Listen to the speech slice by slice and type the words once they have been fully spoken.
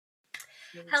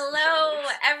Hello,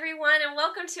 everyone, and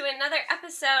welcome to another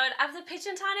episode of the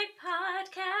Payten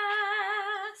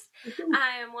podcast.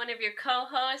 I am one of your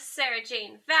co-hosts, Sarah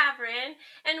Jane Vavrin,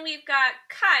 and we've got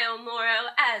Kyle Morrow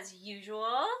as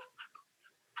usual.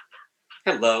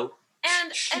 Hello.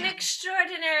 And an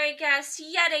extraordinary guest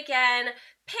yet again,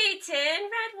 Payten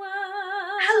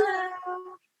Redwood.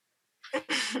 Hello.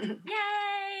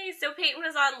 Yay! So Payten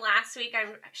was on last week.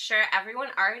 I'm sure everyone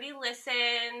already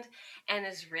listened and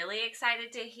is really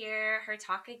excited to hear her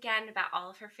talk again about all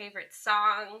of her favorite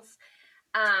songs.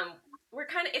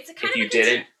 If you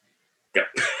didn't, go.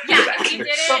 Yeah, Go back. if you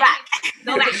didn't, Go back.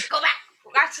 go back.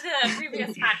 Watch the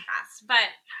previous podcast. But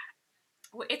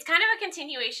it's kind of a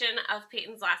continuation of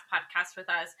Payten's last podcast with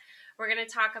us. We're going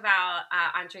to talk about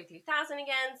Andre 3000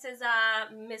 again,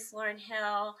 SZA, Miss Lauryn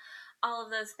Hill, all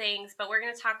of those things. But we're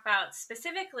going to talk about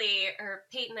specifically, or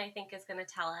Payten, I think, is going to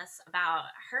tell us about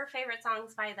her favorite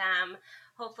songs by them.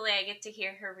 Hopefully I get to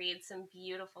hear her read some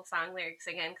beautiful song lyrics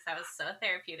again, because that was so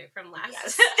therapeutic from last.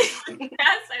 Yes.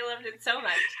 Yes, I loved it so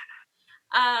much.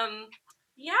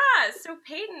 Yeah, so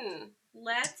Payten,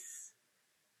 let's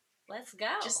go.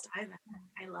 Just dive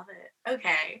in. I love it.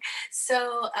 Okay.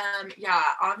 So,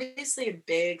 obviously a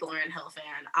big Lauryn Hill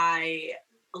fan. I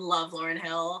love Lauryn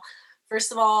Hill.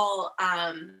 First of all,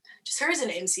 just her as an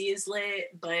MC is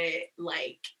lit, but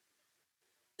like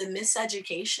the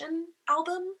Miseducation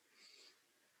album,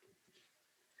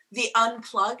 the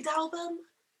Unplugged album,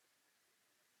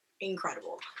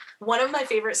 incredible. One of my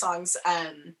favorite songs,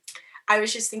 I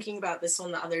was just thinking about this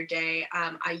one the other day.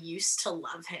 I used to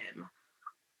love him.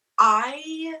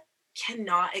 I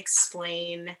cannot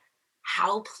explain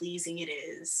how pleasing it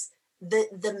is.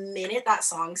 The minute that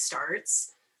song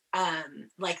starts,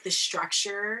 like the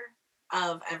structure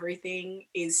of everything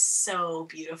is so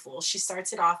beautiful. She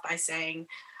starts it off by saying,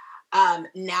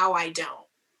 now I don't.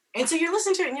 And so you're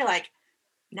listening to it and you're like,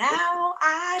 now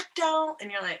I don't.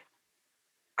 And you're like,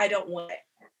 I don't what?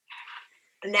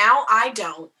 Now I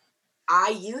don't. I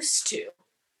used to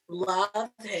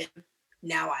love him.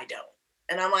 Now I don't.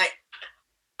 And I'm like,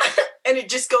 and it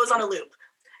just goes on a loop.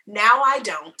 Now I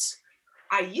don't.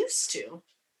 I used to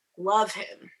love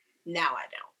him. Now I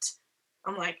don't.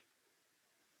 I'm like,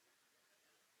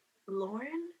 Lauryn?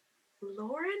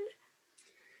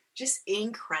 Just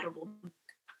incredible.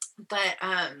 But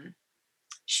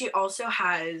she also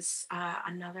has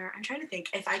another, I'm trying to think,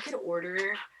 if I could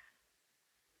order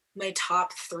my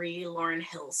top 3 Lauryn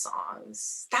Hill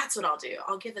songs, that's what I'll do.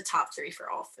 I'll give the top 3 for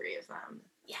all 3 of them.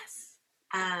 Yes.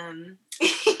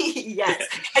 Yes.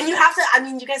 And you have to,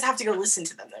 you guys have to go listen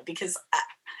to them though, because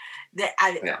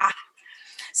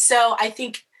so I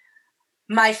think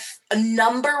my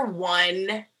number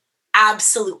one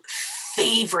absolute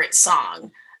favorite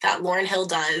song that Lauryn Hill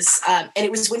does, and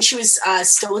it was when she was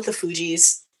still with the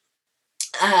Fugees,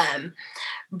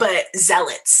 but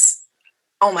Zealots.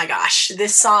 Oh my gosh,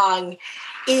 this song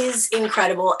is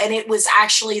incredible. And it was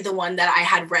actually the one that I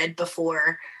had read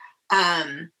before,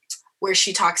 where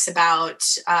she talks about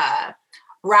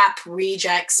rap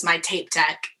rejects my tape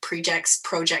deck, projects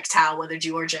projectile, whether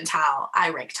Jew or Gentile, I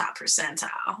rank top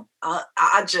percentile.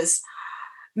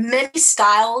 Many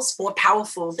styles more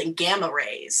powerful than gamma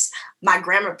rays. My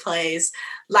grammar plays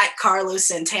like Carlos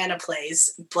Santana plays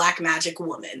Black Magic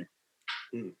Woman.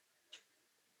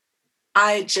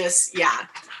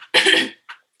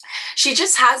 She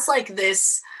just has like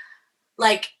this,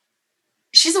 like,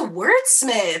 she's a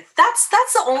wordsmith. That's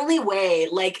the only way,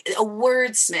 like a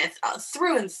wordsmith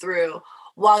through and through.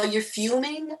 While you're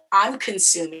fuming, I'm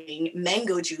consuming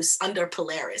mango juice under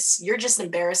Polaris. You're just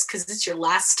embarrassed because it's your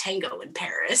last tango in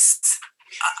Paris.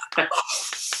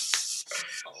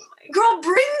 Girl,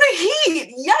 bring the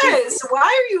heat. Yes. Why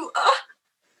are you...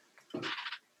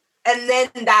 And then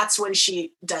that's when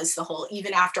she does the whole,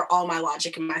 even after all my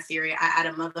logic and my theory, I add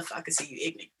a motherfucker so you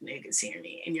ignorant niggas hear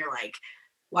me. And you're like,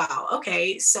 wow,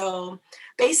 okay. So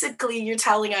basically you're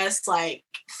telling us like,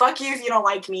 fuck you if you don't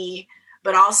like me,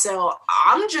 but also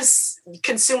I'm just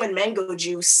consuming mango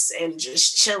juice and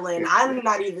just chilling. I don't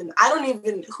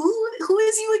even, who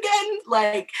is you again?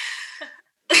 Like,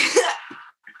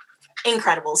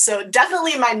 incredible. So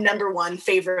definitely my number one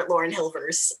favorite Lauryn Hill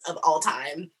verse of all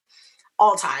time.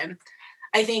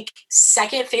 I think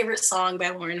second favorite song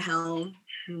by Lauryn Hill.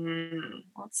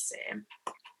 Let's see.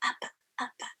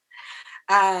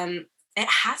 It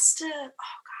has to, oh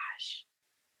gosh.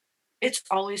 It's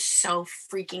always so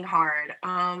freaking hard.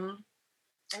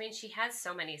 She has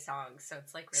so many songs, so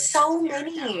it's like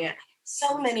really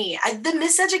so many. The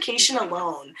Miseducation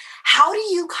alone. How do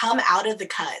you come out of the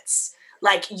cuts?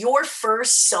 Like your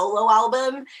first solo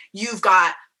album, you've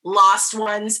got Lost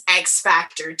Ones, X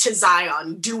Factor, To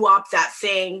Zion, Doo-Wop That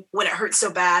Thing, When It Hurts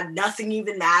So Bad, Nothing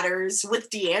Even Matters, with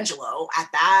D'Angelo at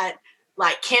that.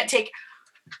 Like, Can't Take...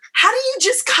 How do you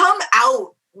just come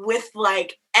out with,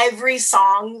 like, every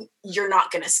song you're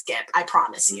not gonna skip? I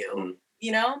promise you.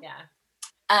 You know?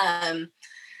 Yeah.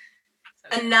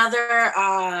 Another,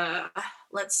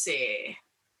 let's see.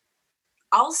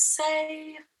 I'll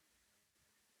say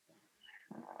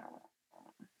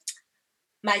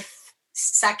my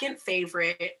second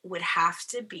favorite would have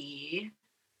to be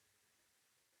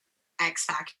X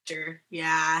Factor.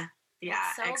 Yeah,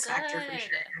 So X Factor good. for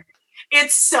sure.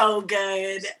 It's so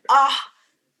good.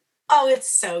 Oh, it's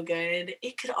so good.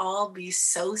 It could all be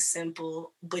so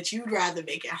simple, but you'd rather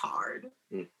make it hard.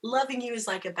 Loving you is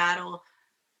like a battle,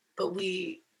 but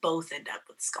we both end up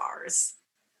with scars.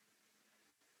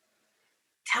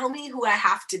 Tell me who I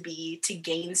have to be to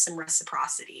gain some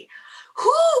reciprocity.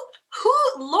 Who,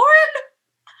 Lauren?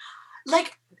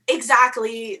 Like,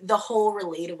 exactly the whole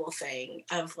relatable thing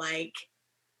of, like,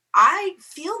 I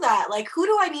feel that. Like, who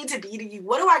do I need to be to you?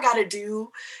 What do I got to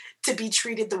do to be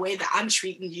treated the way that I'm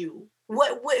treating you?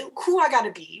 Who I got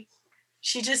to be?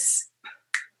 She just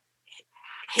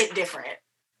hit different.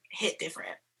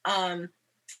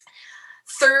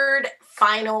 Third,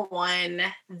 final one.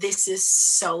 This is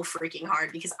so freaking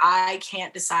hard because I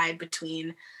can't decide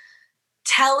between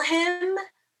Tell Him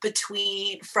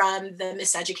from the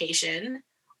Miseducation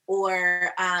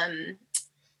or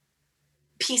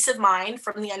Peace of Mind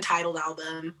from the Untitled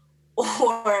album,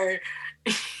 or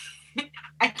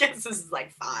I guess this is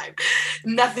like 5.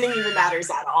 Nothing Even Matters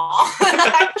at All.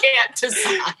 I can't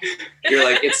decide. You're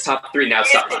like, it's top 3, now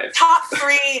it's top 5. Top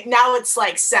 3, now it's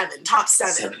like 7. Top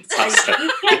 7.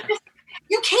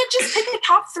 You can't just pick a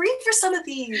top 3 for some of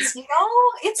these, you know?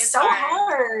 It's so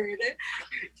hard.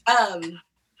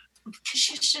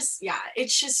 She's just,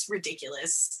 it's just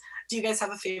ridiculous. Do you guys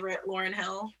have a favorite Lauryn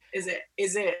Hill? Is it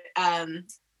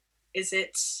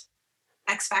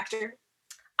X Factor?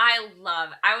 I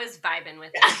was vibing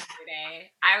with it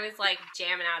yesterday. I was like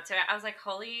jamming out to it. I was like,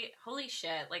 holy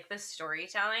shit, like the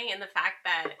storytelling and the fact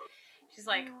that she's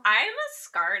like, I'm a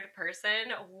scarred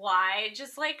person. Why?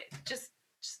 Just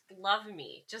love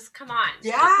me. Just come on.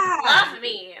 Yeah. Just love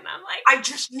me. And I'm like, I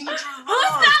just need your love.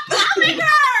 Who's not loving her?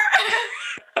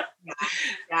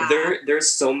 Yeah. There's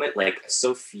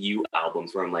so few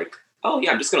albums where I'm like, oh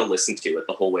yeah, I'm just gonna listen to it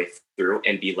the whole way through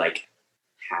and be like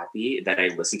happy that I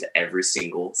listened to every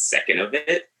single second of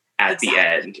it at the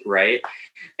end, right?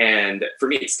 And for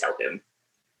me, it's Tell Him.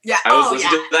 Yeah. I was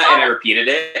listening to that and I repeated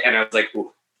it and I was like,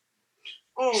 ooh.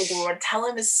 Oh Lord, Tell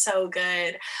Him is so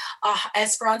good.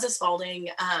 Esperanza Spalding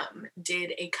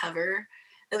did a cover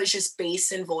that was just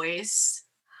bass and voice.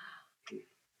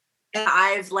 And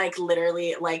I've like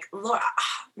literally like,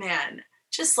 man,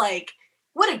 just like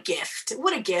what a gift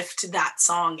that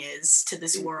song is to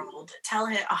this world. Tell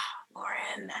Him,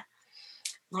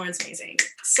 Lauren's amazing.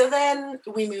 So then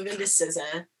we move into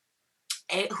SZA,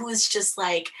 who is just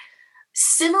like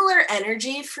similar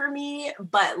energy for me,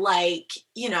 but like,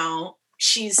 you know,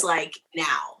 she's like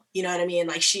now, you know what I mean?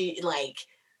 Like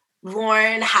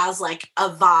Lauren has like a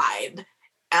vibe.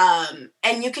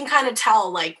 And you can kind of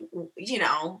tell, like, you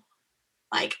know,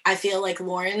 like, I feel like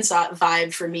Lauren's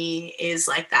vibe for me is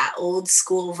like that old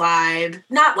school vibe,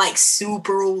 not like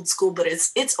super old school, but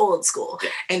it's old school.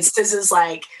 And SZA's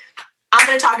like, I'm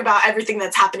going to talk about everything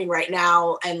that's happening right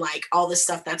now and like all the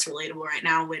stuff that's relatable right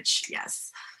now, which,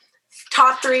 yes.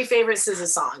 Top 3 favorite SZA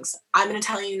songs. I'm going to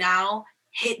tell you now,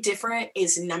 Hit Different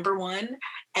is number 1.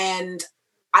 And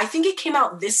I think it came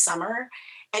out this summer.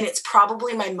 And it's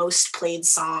probably my most played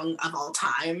song of all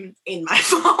time in my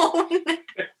phone.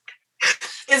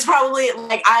 It's probably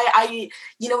like I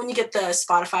you know when you get the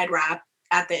Spotify Wrap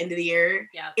at the end of the year,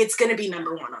 it's gonna be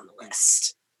number 1 on the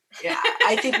list. Yeah,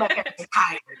 I think my parents are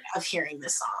tired of hearing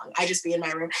this song. I just be in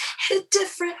my room, hit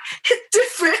different,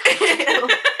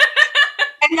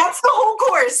 and that's the whole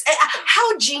chorus.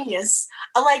 How genius!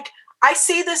 Like I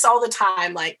say this all the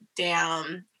time. Like,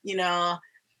 damn, you know.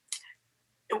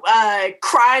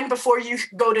 Crying before you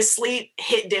go to sleep,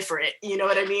 hit different. You know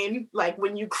what I mean? Like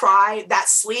when you cry, that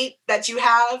sleep that you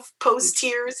have post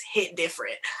tears, hit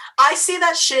different. I say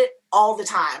that shit all the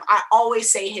time. I always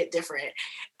say hit different.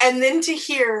 And then to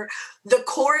hear the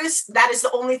chorus, that is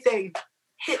the only thing.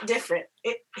 Hit different.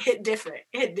 Hit different.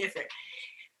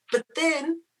 But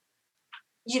then,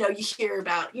 you know, you hear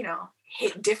about, you know,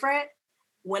 hit different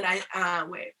when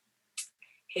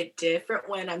hit different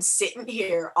when I'm sitting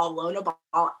here all alone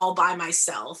all by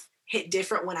myself. Hit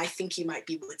different when I think you might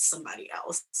be with somebody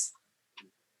else.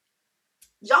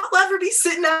 y'all ever be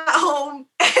sitting at home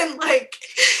and like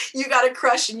you got a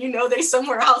crush and you know they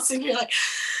somewhere else and you're like,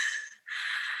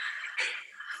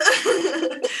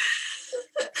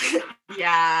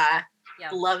 yeah,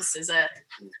 Yep. love SZA.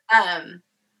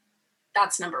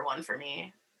 That's number one for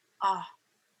me. Oh,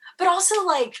 but also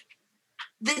like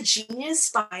the genius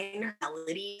behind her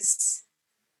melodies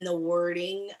and the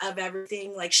wording of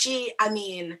everything. Like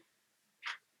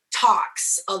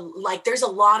talks like there's a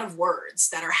lot of words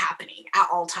that are happening at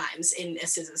all times in a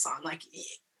SZA song. Like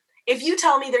if you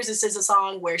tell me there's a SZA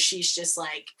song where she's just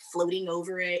like floating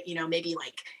over it, you know, maybe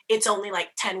like it's only like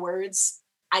 10 words,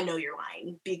 I know you're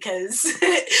lying, because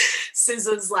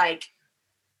SZA's like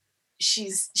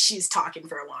she's talking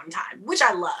for a long time, which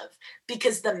I love,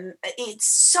 because it's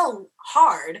so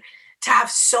hard to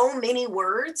have so many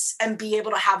words and be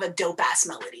able to have a dope ass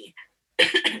melody.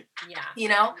 Yeah. You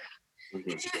know?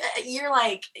 You're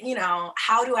like, you know,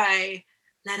 how do I,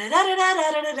 you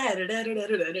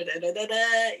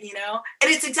know?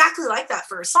 And it's exactly like that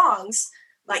for songs,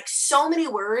 like so many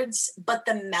words, but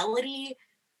the melody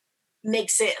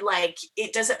makes it like,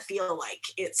 it doesn't feel like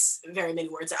it's very many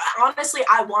words. Honestly,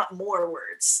 I want more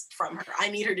words from her.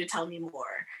 I need her to tell me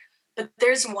more. But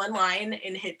there's one line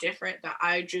in Hit Different that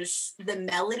the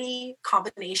melody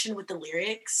combination with the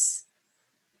lyrics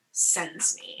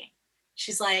sends me.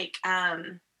 She's like,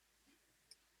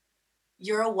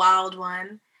 you're a wild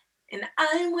one, and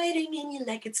I'm waiting in you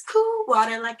like it's cool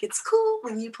water, like it's cool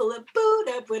when you pull a boot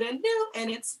up with a new, and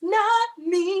it's not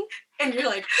me. And you're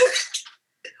like,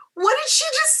 what did she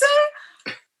just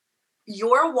say?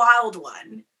 You're a wild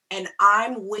one, and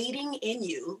I'm waiting in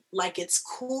you like it's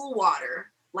cool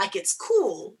water, like it's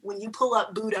cool when you pull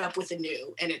up boot up with a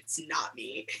new, and it's not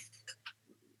me.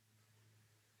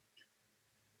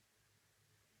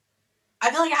 I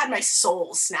feel like I had my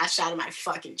soul snatched out of my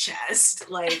fucking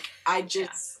chest. Like, I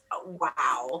just,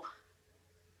 wow.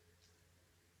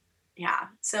 Yeah.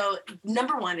 So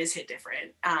number one is Hit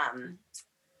Different. I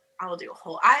will do a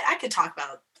whole, I could talk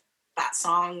about that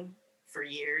song for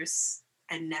years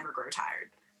and never grow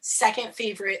tired. Second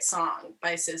favorite song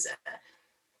by SZA,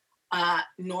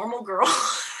 Normal Girl.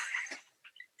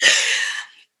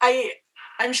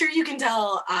 I'm sure you can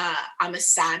tell I'm a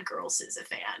sad girl SZA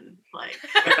fan. Like,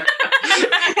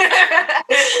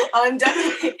 I'm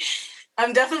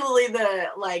definitely the,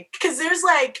 like, because there's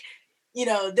like, you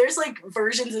know, there's like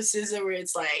versions of SZA where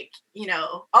it's like, you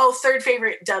know, third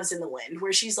favorite, Doves in the Wind,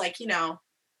 where she's like, you know,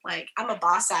 like, I'm a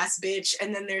boss ass bitch,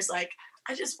 and then there's like,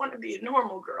 I just want to be a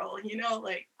normal girl, you know,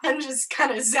 like, I'm just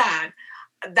kind of sad.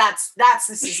 That's the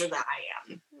SZA that I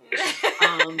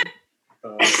am.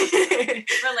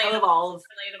 Relatable.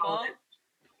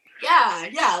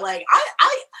 Yeah. Like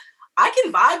I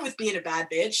can vibe with being a bad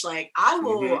bitch. Like I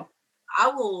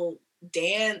will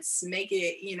dance, make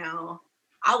it, you know,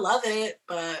 I love it,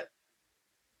 but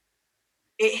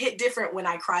it hit different when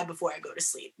I cry before I go to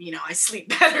sleep. You know, I sleep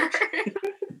better.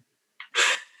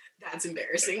 That's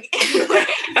embarrassing.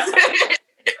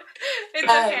 It's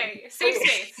okay. Safe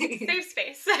space. Safe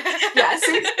space. Yeah,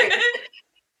 safe space.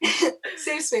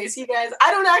 Safe space, you guys. I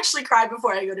don't actually cry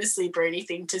before I go to sleep or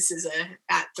anything to SZA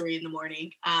at 3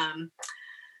 a.m.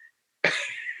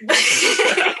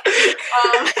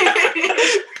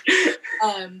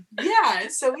 Yeah,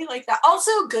 so we like that.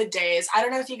 Also, Good Days. I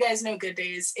don't know if you guys know Good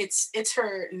Days. It's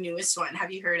her newest one.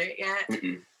 Have you heard it yet?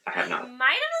 I have not. Might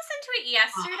have listened to it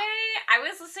yesterday. I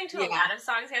was listening to a lot of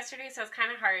songs yesterday, so it's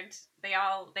kind of hard. They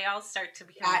all start to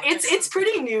become. Yeah, it's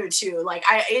pretty new too. Like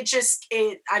I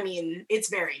mean, it's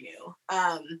very new.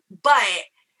 But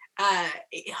oh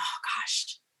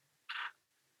gosh,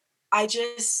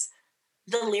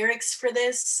 the lyrics for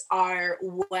this are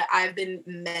what I've been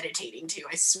meditating to.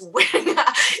 I swear,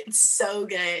 it's so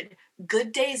good.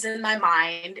 Good days in my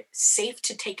mind. Safe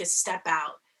to take a step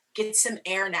out. Get some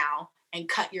air now and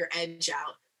cut your edge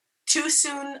out. Too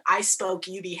soon I spoke,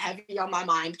 you be heavy on my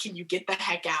mind. Can you get the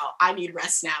heck out? I need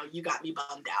rest now. You got me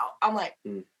bummed out. I'm like,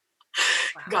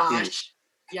 gosh.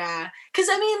 Yeah. Because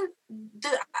I mean,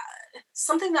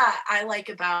 something that I like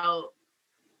about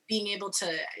being able to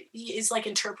is like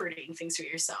interpreting things for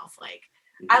yourself. Like,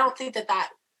 I don't think that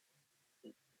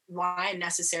line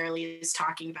necessarily is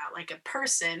talking about like a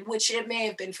person, which it may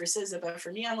have been for SZA, but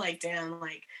for me, I'm like, damn,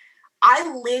 like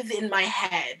I live in my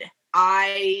head.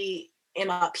 I am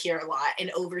up here a lot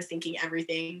and overthinking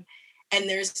everything. And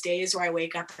there's days where I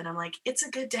wake up and I'm like, it's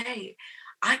a good day.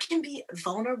 I can be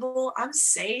vulnerable. I'm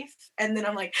safe. And then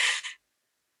I'm like,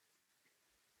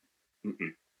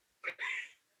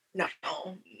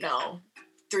 no.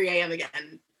 3 a.m.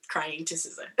 again, crying to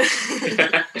SZA.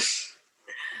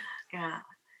 Yeah.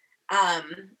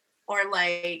 Or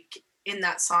like in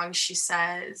that song, she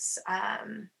says,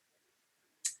 I'm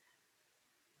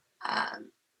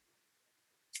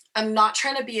not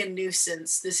trying to be a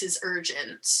nuisance. This is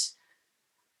urgent.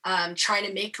 Trying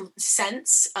to make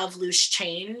sense of loose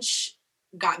change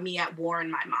got me at war in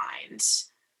my mind.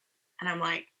 And I'm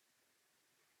like,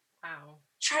 wow.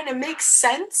 Trying to make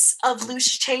sense of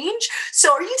loose change?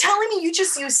 So are you telling me you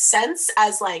just use sense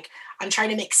as like, I'm trying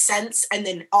to make sense and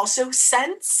then also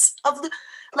sense of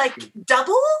like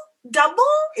double?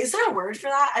 Is there a word for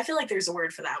that? I feel like there's a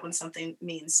word for that when something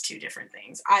means two different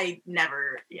things. I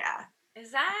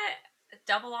Is that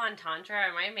double entendre, or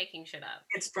am I making shit up?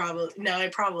 It's probably,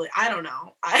 I don't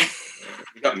know.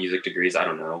 You got music degrees, I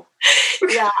don't know.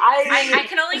 Yeah, I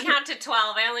can only count to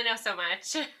 12. I only know so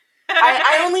much.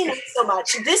 I only know so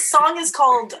much. This song is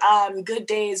called Good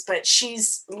Days, but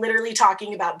she's literally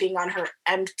talking about being on her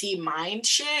empty mind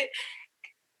shit.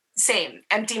 Same,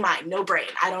 empty mind, no brain.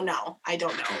 I don't know.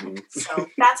 So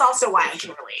that's also why I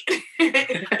can relate.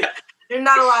 There's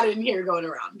not a lot in here going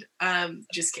around.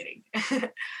 Just kidding.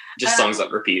 Just songs on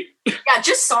repeat. Yeah,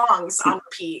 just songs on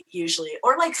repeat usually.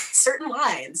 Or like certain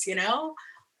lines, you know?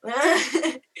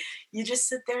 You just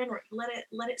sit there and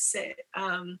let it sit.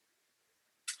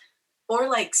 Or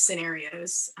like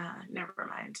scenarios. Never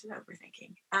mind,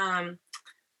 overthinking.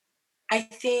 I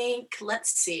think,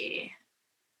 let's see.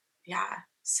 Yeah,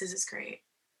 SZA is great.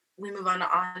 We move on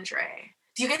to Andre.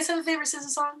 Do you guys have a favorite SZA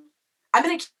song? I'm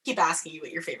going to keep asking you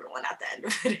what your favorite one at the end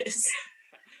of it is.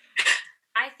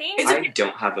 I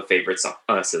don't have a favorite song,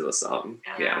 SZA song.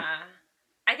 Yeah.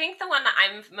 I think the one that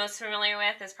I'm most familiar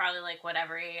with is probably like what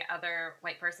every other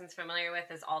white person's familiar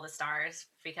with is All the Stars,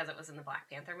 because it was in the Black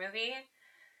Panther movie.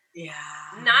 Yeah.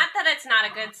 Not that it's not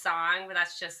a good song, but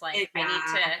that's just like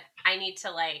I need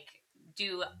to like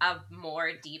do a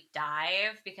more deep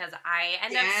dive, because I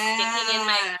end up sticking in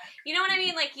my, you know what I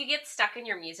mean? Like you get stuck in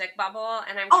your music bubble,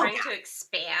 and I'm trying to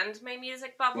expand my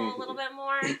music bubble a little bit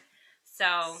more.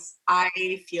 So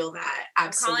I feel that.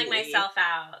 Absolutely. I'm calling myself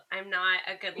out. I'm not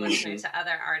a good listener to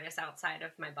other artists outside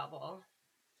of my bubble.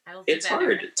 It's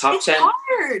hard. Top 10.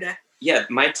 Hard. Yeah,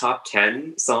 my top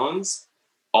 10 songs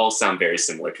all sound very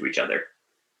similar to each other.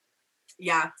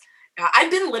 Yeah.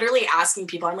 I've been literally asking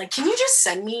people, I'm like, can you just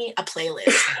send me a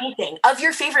playlist, anything, of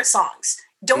your favorite songs?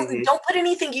 Don't put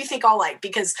anything you think I'll like,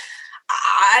 because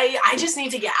I just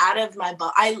need to get out of my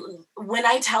butt. When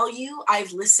I tell you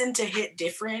I've listened to Hit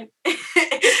Different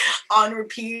on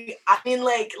repeat, I mean,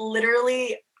 like,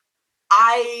 literally,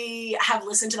 I have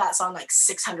listened to that song like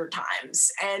 600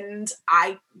 times, and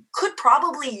I could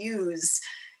probably use,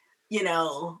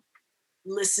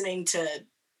 listening to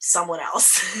someone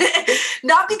else.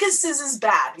 Not because SZA's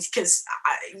bad, because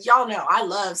y'all know I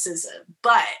love SZA,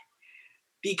 but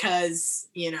because,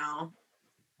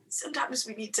 sometimes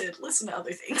we need to listen to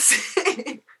other things. I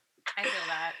feel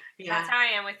that. Yeah. That's how I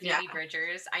am with Phoebe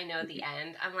Bridgers. I know the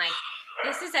end. I'm like,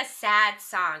 this is a sad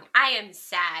song. I am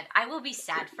sad. I will be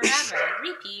sad forever.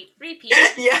 Repeat.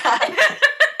 Yeah.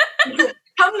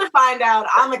 Come to find out,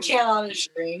 I'm a can on a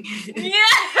string. Yeah.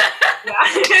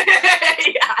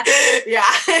 Yeah.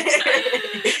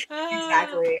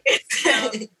 Exactly.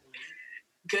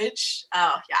 Good.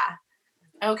 Oh, yeah.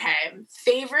 Okay.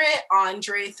 Favorite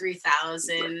Andre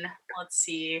 3000. Let's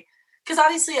see. Because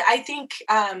obviously, I think,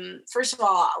 first of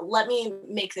all, let me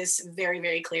make this very,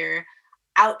 very clear.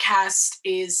 Outkast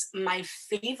is my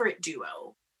favorite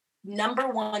duo. Number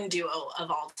one duo of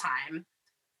all time.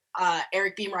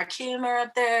 Eric B. and Rakim are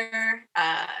up there.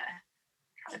 Trying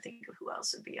to think of who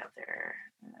else would be up there.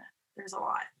 There's a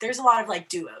lot. There's a lot of like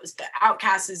duos, but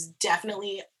Outkast is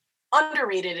definitely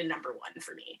underrated and number one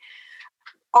for me.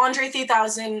 Andre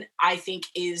 3000, I think,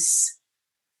 is,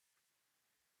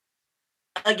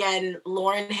 again,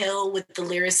 Lauryn Hill with the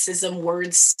lyricism,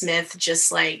 wordsmith,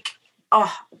 just like,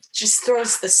 just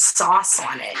throws the sauce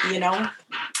on it,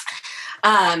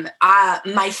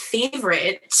 My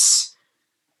favorite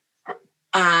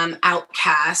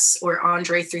Outkast or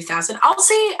Andre 3000,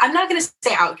 I'm not going to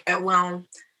say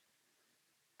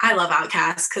I love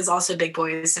Outkast because also Big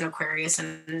Boys and Aquarius,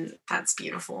 and that's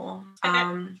beautiful.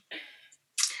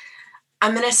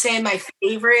 I'm going to say my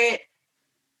favorite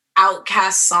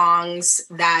Outkast songs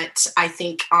that I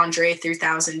think Andre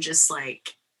 3000 just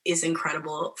like is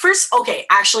incredible. First,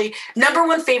 actually, number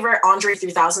one favorite Andre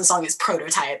 3000 song is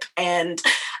Prototype, and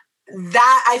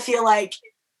that I feel like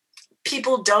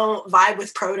people don't vibe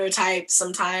with Prototype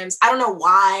sometimes. I don't know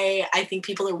why. I think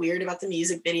people are weird about the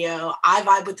music video. I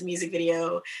vibe with the music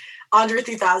video. Andre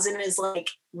 3000 is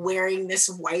like wearing this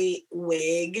white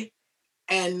wig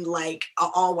and like an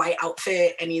all white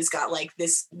outfit, and he's got like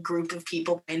this group of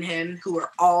people in him who are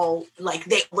all like,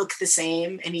 they look the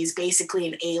same, and he's basically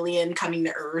an alien coming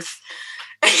to Earth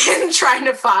and trying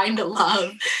to find a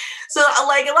love. So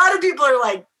like a lot of people are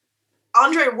like,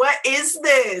 Andre, what is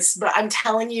this? But I'm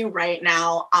telling you right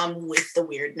now, I'm with the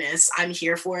weirdness. I'm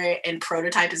here for it. And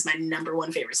Prototype is my number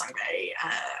one favorite song by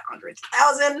Andre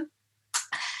 3000.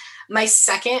 My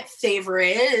second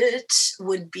favorite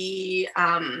would be,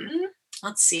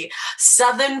 let's see,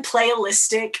 Southern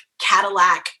Playalistic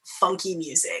Cadillac Funky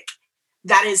Music.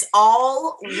 That is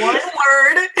all one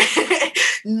word,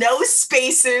 no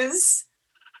spaces.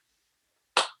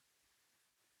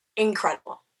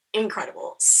 Incredible.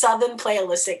 Southern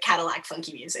Playalistic Cadillac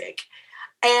Funky Music.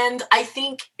 And I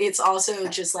think it's also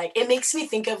just like, it makes me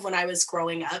think of when I was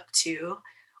growing up too.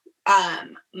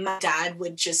 My dad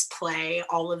would just play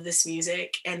all of this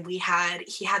music, and he had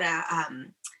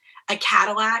a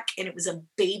Cadillac, and it was a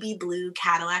baby blue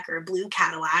Cadillac, or a blue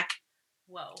Cadillac.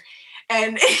 Whoa.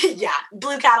 And yeah,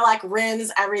 blue Cadillac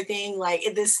rims, everything. Like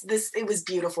it was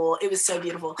beautiful. It was so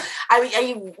beautiful.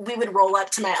 We would roll up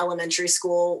to my elementary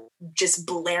school just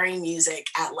blaring music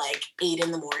at like 8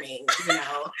 a.m,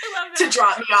 to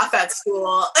drop me off at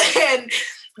school. And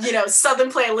Southern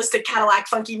Playalistic Cadillac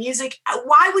Funky Music.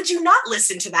 Why would you not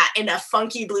listen to that in a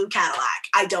funky blue Cadillac?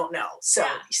 I don't know. So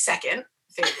second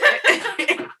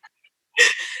favorite.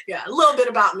 Yeah, a little bit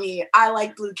about me. I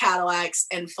like blue Cadillacs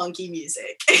and funky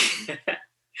music.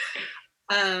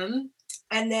 And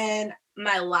then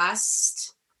my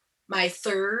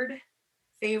third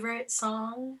favorite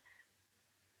song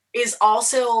is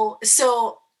also,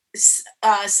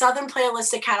 Southern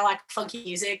Playalistic Cadillac Funky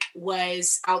Music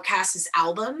was Outkast's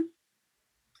album.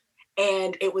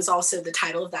 And it was also the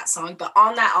title of that song. But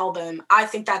on that album, I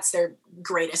think that's their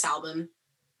greatest album.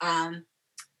 And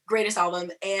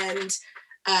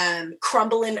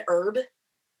Crumblin' Herb.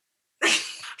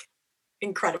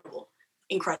 Incredible.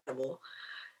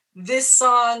 This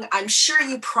song, I'm sure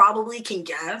you probably can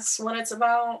guess what it's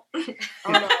about.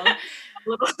 I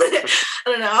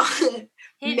don't know.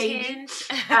 Maybe.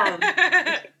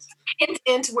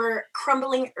 Hint, we're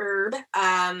Crumbling Herb.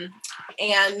 And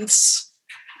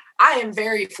I am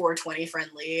very 420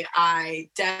 friendly. I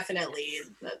definitely,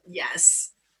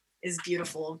 yes, is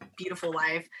beautiful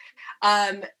life.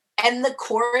 And the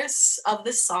chorus of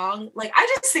this song, like,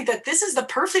 I just think that this is the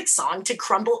perfect song to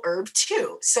crumble herb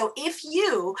to. So if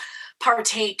you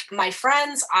partake, my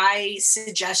friends, I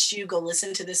suggest you go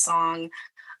listen to this song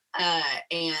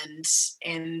and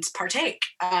partake.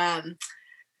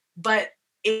 But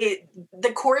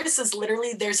the chorus is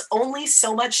literally, there's only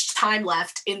so much time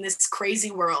left in this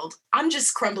crazy world. I'm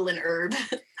just crumbling herb.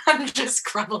 I'm just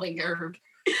crumbling herb.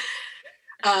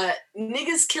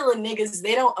 Niggas killing niggas,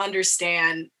 they don't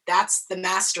understand. That's the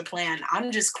master plan.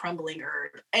 I'm just crumbling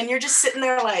herb. And you're just sitting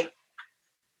there like,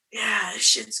 yeah, this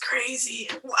shit's crazy.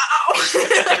 Wow.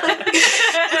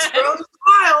 This world's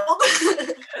wild.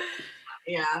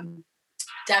 Yeah.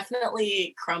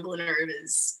 Definitely Crumbling Herb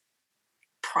is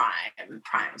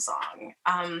prime song.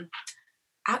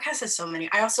 Outkast has so many.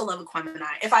 I also love Aquemini.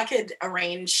 If I could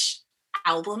arrange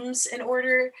albums in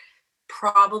order,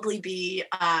 probably be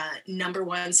number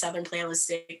 1 Southern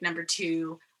Playalistic, number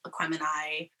 2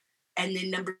 Aquemini, and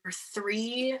then number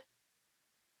 3,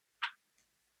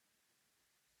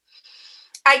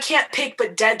 I can't pick,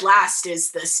 but dead last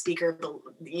is the speaker,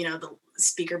 the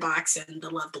speaker box, and the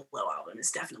Love Below album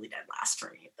is definitely dead last for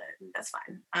me, but that's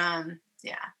fine.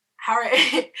 Yeah.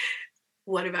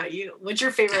 What about you? What's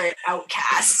your favorite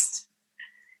Outkast?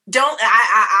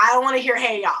 I don't want to hear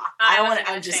Hey Ya.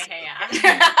 I'm just Hey Ya.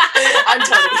 I'm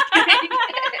totally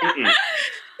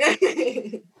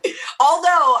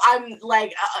although I'm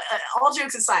like all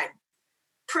jokes aside,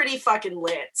 pretty fucking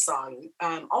lit song.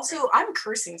 Also, I'm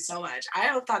cursing so much. I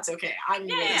hope that's okay. I'm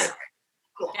really sorry.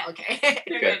 Cool. Yeah. Okay.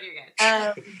 You're good.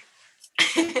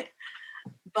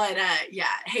 But yeah,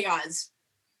 Hey Ya is,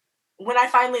 when I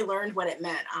finally learned what it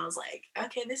meant, I was like,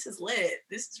 okay, this is lit.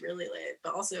 This is really lit.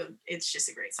 But also, it's just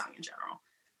a great song in general.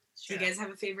 Sure. Do you guys have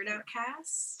a favorite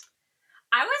Outkast?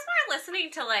 I was more listening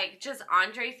to like just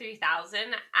Andre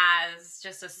 3000 as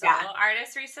just a solo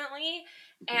artist recently.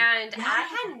 And I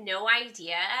had no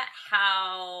idea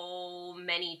how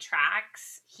many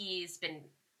tracks he's been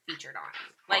featured on.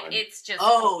 Like, it's just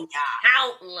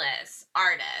countless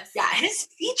artists. Yeah, his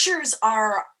features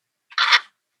are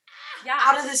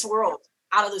out of this world.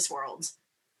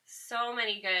 So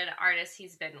many good artists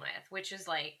he's been with, which is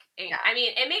like, I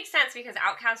mean, it makes sense because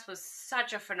Outkast was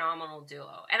such a phenomenal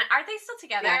duo. And are they still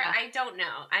together? Yeah. I don't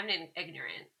know. I'm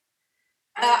ignorant.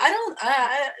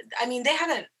 I mean, they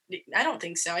haven't I don't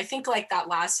think so. I think like that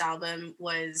last album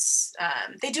was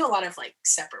they do a lot of like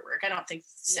separate work. I don't think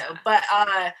so. Yeah. But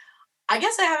I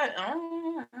guess I haven't.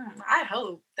 I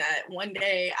hope that one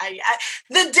day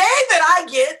the day that I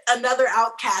get another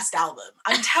Outkast album,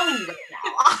 I'm telling you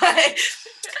right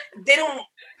now,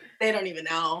 they don't even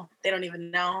know. They don't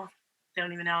even know.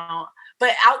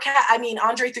 But Outkast, I mean,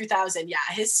 Andre 3000, yeah,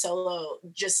 his solo,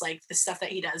 just like the stuff that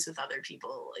he does with other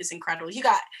people is incredible. You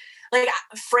got like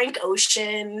Frank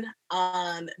Ocean,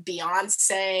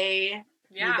 Beyonce.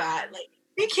 Yeah. You got like,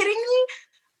 are you kidding me?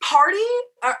 Party?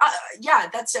 Yeah,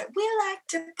 that's it. We like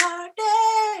to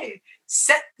party.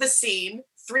 Set the scene.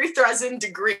 3,000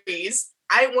 degrees.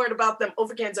 I ain't worried about them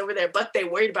overcans over there, but they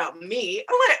worried about me.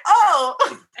 I'm like, oh,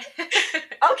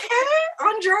 okay,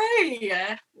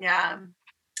 Andre. Yeah,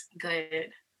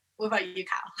 good. What about you,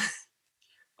 Kyle?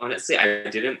 Honestly, I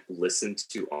didn't listen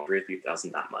to Andre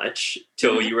 3000 that much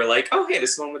till you were like, oh, hey,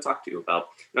 this is one we'll talk to you about.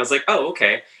 And I was like, oh,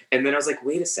 okay. And then I was like,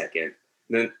 wait a second.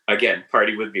 And then again,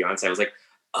 Party with Beyonce. I was like,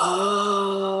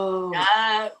 oh.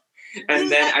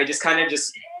 And then I just kind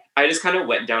of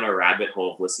went down a rabbit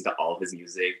hole of listening to all of his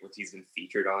music, which he's been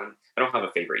featured on. I don't have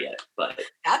a favorite yet, but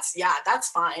that's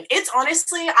fine. It's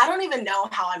honestly, I don't even know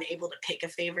how I'm able to pick a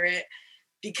favorite,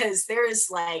 because there's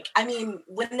like, I mean,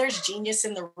 when there's genius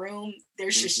in the room,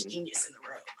 there's just genius in the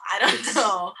room. I don't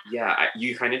know. Yeah,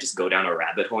 you kind of just go down a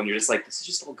rabbit hole and you're just like, this is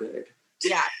just all good.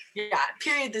 Yeah,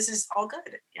 period. This is all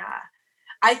good. Yeah.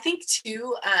 I think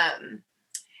too,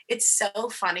 it's so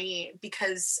funny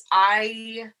because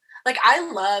I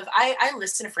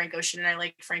listen to Frank Ocean and I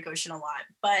like Frank Ocean a lot,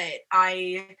 but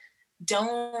I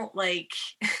don't like,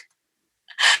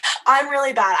 I'm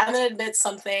really bad. I'm going to admit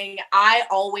something. I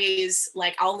always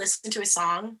I'll listen to a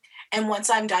song and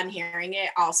once I'm done hearing it,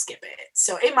 I'll skip it.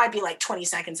 So it might be like 20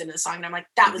 seconds into the song and I'm like,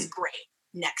 that was great.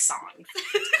 Next song.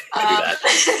 I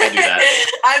do that.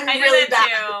 I'm really bad.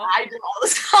 Too. I do all the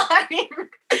time.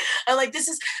 I'm like, this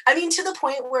is, I mean, to the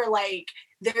point where like,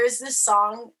 there's this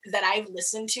song that I've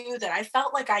listened to that I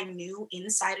felt like I knew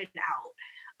inside and out.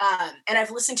 And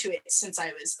I've listened to it since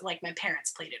I was like, my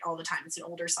parents played it all the time. It's an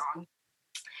older song.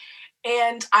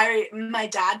 And my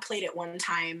dad played it one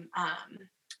time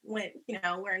when,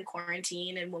 we're in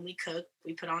quarantine and when we cook,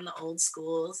 we put on the old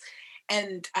schools.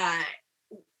 And I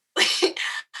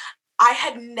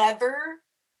had never,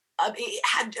 it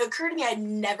had occurred to me, I had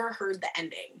never heard the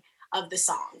ending of the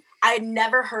song. I had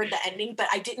never heard the ending, but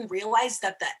I didn't realize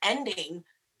that the ending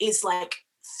is like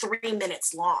 3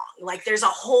 minutes long. Like there's a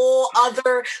whole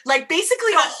other, like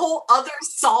basically a whole other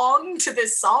song to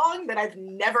this song that I've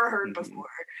never heard before.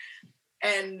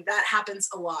 And that happens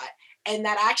a lot. And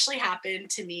that actually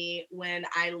happened to me when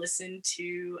I listened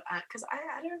to, cause I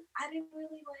didn't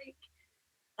really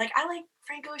like, I like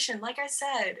Frank Ocean, like I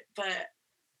said, but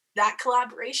that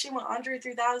collaboration with Andre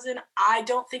 3000, I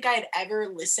don't think I had ever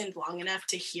listened long enough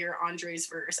to hear Andre's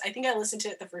verse. I think I listened to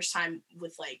it the first time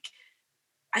with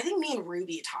I think me and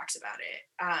Ruby talked about it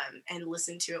and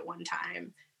listened to it one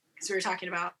time because we were talking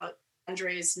about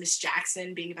Andre's Miss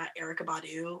Jackson being about Erykah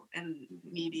Badu and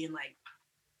me being like,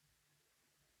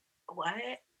 what?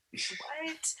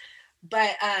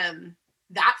 But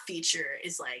that feature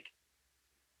is like,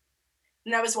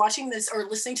 and I was watching this or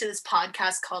listening to this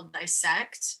podcast called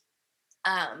Dissect,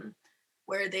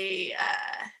 where they,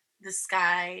 this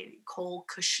guy, Cole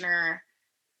Kushner,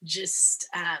 just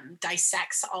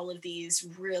dissects all of these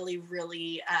really,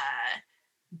 really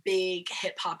big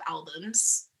hip hop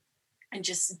albums and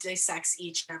just dissects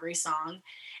each and every song.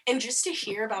 And just to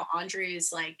hear about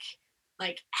Andre's like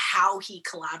how he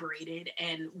collaborated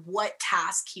and what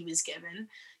task he was given.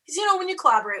 Because, when you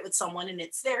collaborate with someone and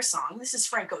it's their song, this is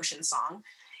Frank Ocean's song,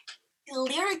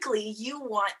 lyrically, you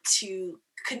want to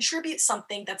contribute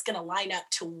something that's going to line up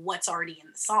to what's already in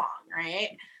the song,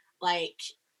 right? Like,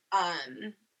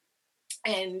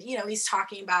 and, he's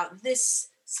talking about this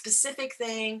specific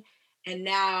thing. And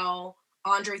now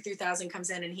Andre 3000 comes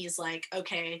in and he's like,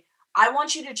 okay, I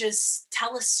want you to just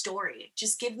tell a story.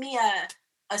 Just give me a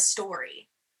story.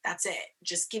 That's it.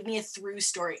 Just give me a through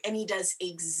story. And he does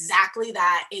exactly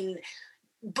that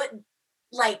but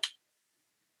like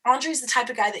Andre's the type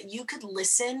of guy that you could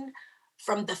listen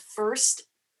from the first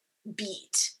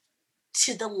beat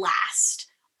to the last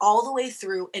all the way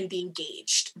through and be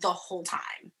engaged the whole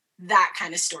time. That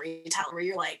kind of storyteller where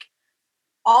you're like,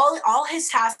 all his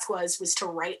task was to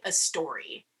write a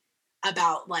story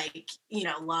about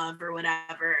love or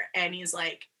whatever. And he's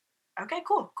like, okay,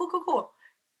 cool.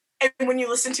 And when you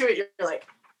listen to it, you're like,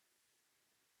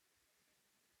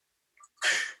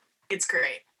 it's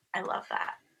great. I love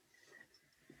that.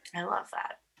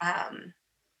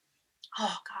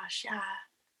 Oh gosh, yeah.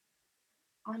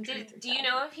 Do you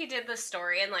know if he did the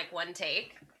story in like one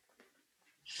take?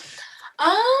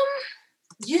 I'm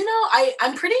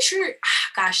pretty sure.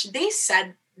 Gosh, they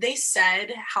said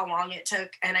how long it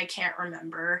took, and I can't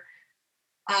remember.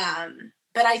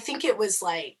 But I think it was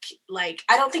like I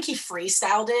don't think he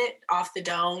freestyled it off the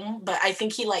dome, but I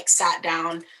think he like sat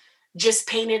down, just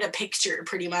painted a picture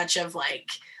pretty much of like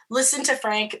listened to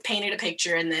Frank, painted a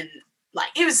picture, and then like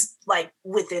it was like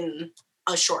within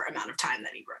a short amount of time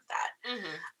that he wrote that.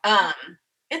 Mm-hmm.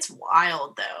 It's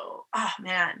wild though. Oh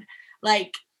man,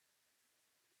 like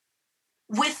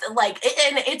with like,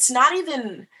 and it's not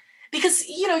even because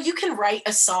you can write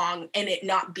a song and it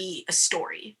not be a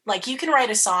story. Like you can write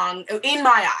a song, in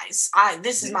my eyes,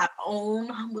 this is my own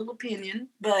humble opinion,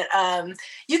 but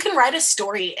you can write a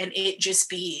story and it just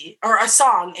be, or a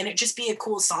song and it just be a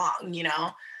cool song,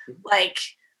 like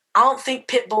I don't think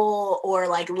Pitbull or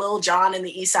like Lil Jon and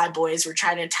the East Side Boys were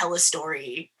trying to tell a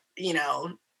story,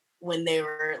 when they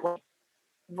were like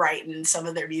writing some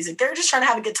of their music. They're just trying to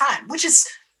have a good time, which is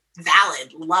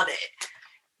valid, love it.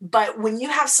 But when you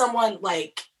have someone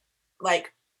like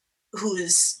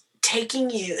who's taking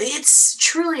you, it's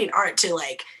truly an art to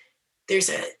like, there's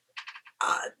a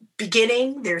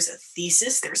beginning, there's a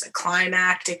thesis, there's a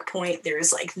climactic point,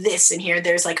 there's like this in here,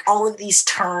 there's like all of these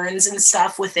turns and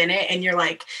stuff within it, and you're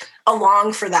like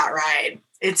along for that ride.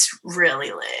 It's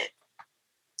really lit.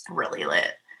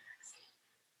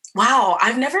 Wow,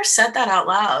 I've never said that out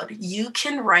loud. You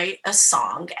can write a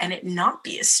song and it not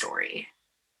be a story.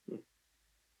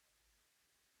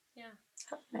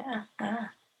 Yeah. I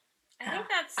think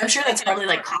that's. I'm sure that's probably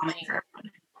like common for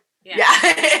everyone.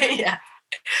 Yeah.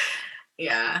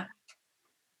 Yeah.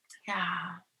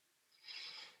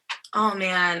 Oh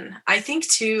man, I think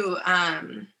too.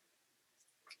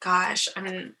 Gosh, I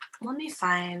mean, let me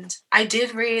find. I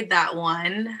did read that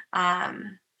one.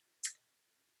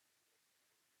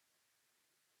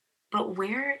 But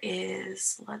where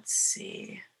is? Let's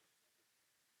see.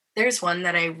 There's one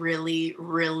that I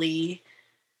really.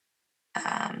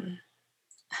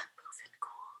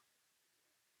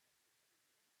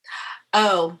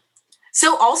 Oh,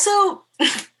 so also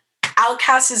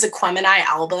Outkast's Aquemini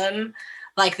album,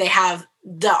 like they have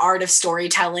The Art of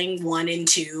Storytelling 1 and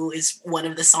 2 is one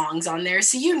of the songs on there.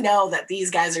 So that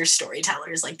these guys are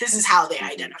storytellers. Like this is how they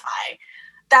identify.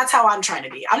 That's how I'm trying to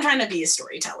be. I'm trying to be a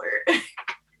storyteller.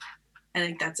 I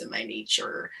think that's in my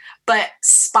nature. But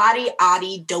Spotty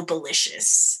Oddie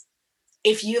Dopalicious.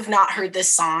 If you have not heard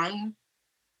this song,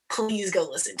 please go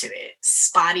listen to it.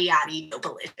 Spotty Oddie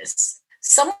Dopalicious.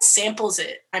 Someone samples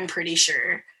it, I'm pretty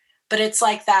sure. But it's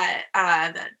like that,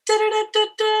 I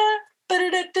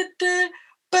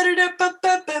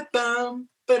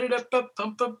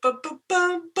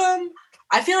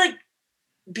feel like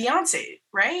Beyonce,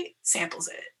 right? Samples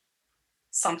it.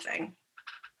 Something.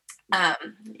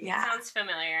 Yeah. Sounds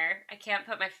familiar. I can't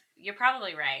put you're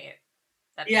probably right.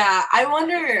 Yeah, I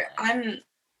wonder,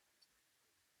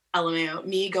 LMAO,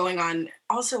 me going on,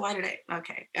 also, why did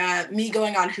me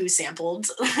going on who sampled.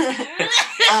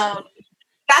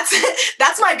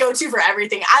 That's my go-to for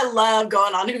everything. I love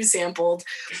going on who sampled.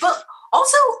 But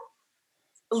also,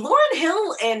 Lauryn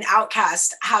Hill and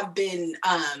Outkast have been,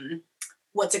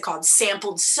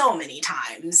 sampled so many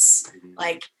times.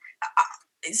 Like,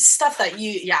 stuff that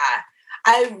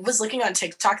I was looking on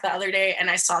TikTok the other day and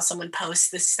I saw someone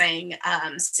post this thing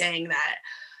saying that,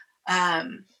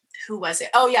 who was it?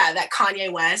 Oh yeah, that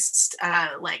Kanye West,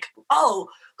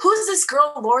 who's this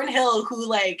girl Lauryn Hill who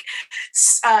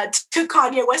took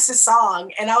Kanye West's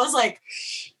song? And I was like,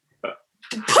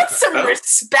 put some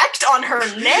respect on her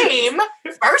name,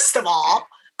 first of all.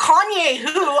 Kanye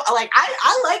who? Like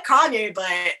I like Kanye,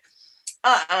 but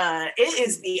it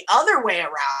is the other way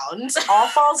around. All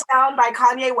Falls Down by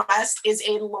Kanye West is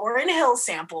a Lauryn Hill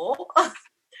sample.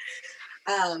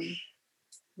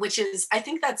 Which is, I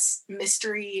think that's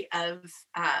Mystery of,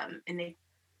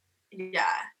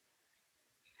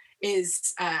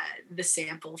 is the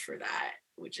sample for that,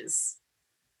 which is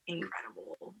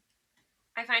incredible.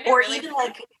 I find it or really even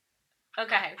like,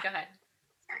 okay, go ahead.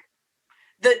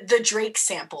 The Drake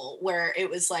sample where it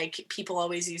was like people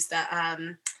always use the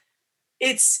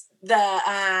it's the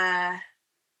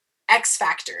X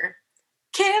Factor.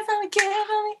 Care for me,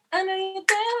 I know you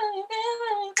do.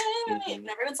 And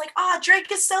everyone's like, Drake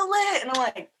is so lit. And I'm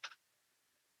like,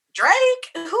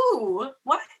 Drake? Who?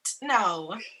 What?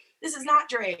 No, this is not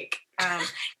Drake.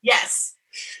 Yes.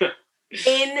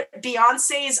 In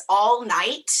Beyonce's All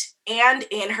Night and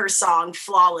in her song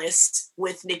Flawless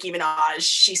with Nicki Minaj,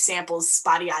 she samples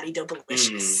Spotty Oddie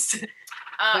Dopalicious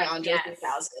by Andre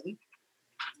 3000.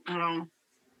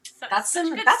 That's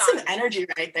some energy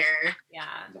right there.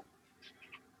 Yeah.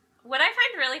 What I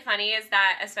find really funny is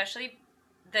that, especially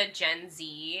the Gen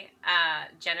Z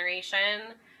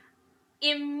generation,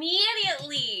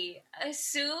 immediately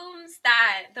assumes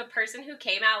that the person who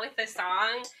came out with the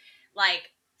song,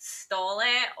 like, stole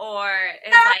it or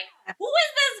is like, who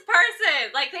is this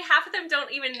person? Like, they half of them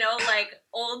don't even know, like,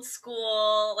 old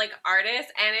school, like,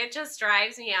 artists, and it just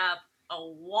drives me up a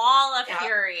wall of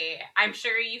fury. I'm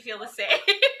sure you feel the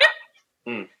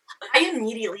same. I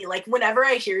immediately, like, whenever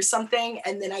I hear something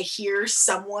and then I hear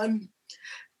someone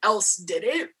else did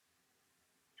it,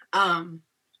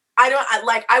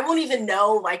 I won't even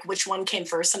know, like, which one came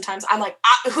first sometimes. I'm like,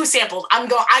 who sampled?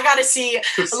 I gotta see,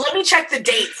 let me check the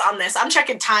dates on this. I'm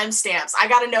checking timestamps. I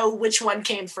gotta know which one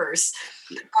came first.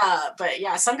 But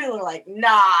yeah, some people are like,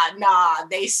 nah,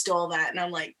 they stole that. And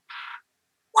I'm like,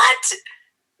 what?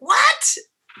 What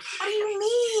do you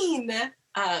mean?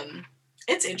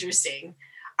 It's interesting.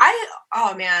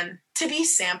 Oh man, to be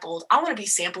sampled, I want to be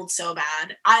sampled so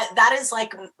bad. That is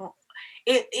like,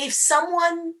 if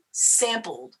someone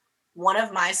sampled one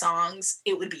of my songs,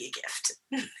 it would be a gift.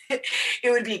 It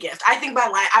would be a gift. I think my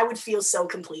life, I would feel so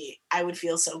complete. I would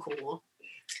feel so cool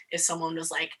if someone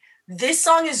was like, this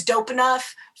song is dope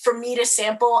enough for me to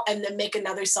sample and then make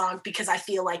another song because I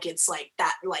feel like it's like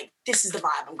that, like, this is the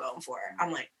vibe I'm going for.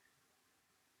 I'm like,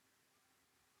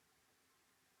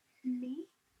 me?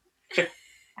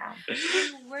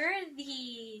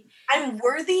 I'm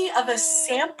worthy of a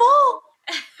sample?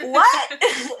 What?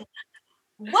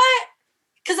 What?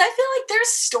 Because I feel like there's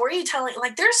storytelling,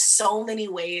 like, there's so many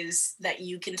ways that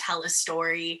you can tell a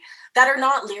story that are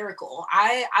not lyrical.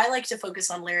 I like to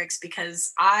focus on lyrics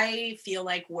because I feel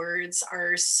like words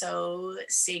are so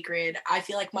sacred. I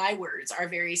feel like my words are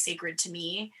very sacred to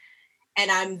me,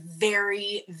 and I'm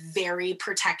very, very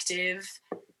protective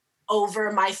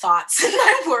over my thoughts and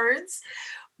my words.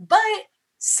 But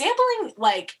sampling,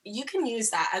 like, you can use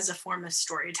that as a form of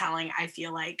storytelling. I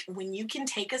feel like when you can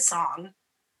take a song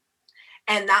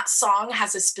and that song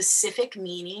has a specific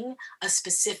meaning, a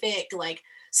specific, like,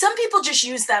 some people just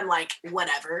use them like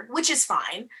whatever, which is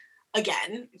fine.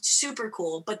 Again, super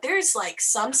cool. But there's like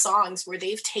some songs where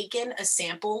they've taken a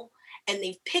sample and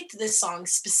they've picked this song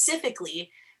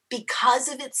specifically because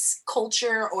of its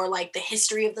culture or like the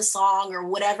history of the song or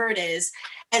whatever it is.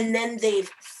 And then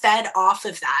they've fed off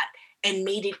of that and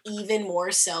made it even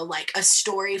more so like a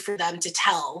story for them to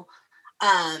tell,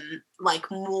 like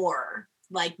more,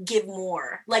 like give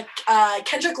more. Like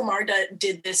Kendrick Lamar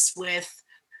did this with,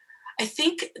 I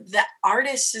think the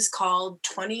artist is called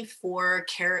 24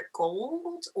 Karat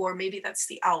Gold, or maybe that's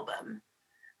the album.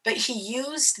 But he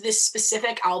used this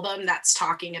specific album that's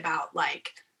talking about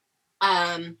like,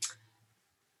 oh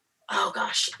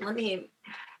gosh,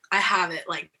 I have it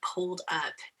like pulled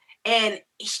up. And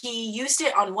he used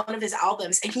it on one of his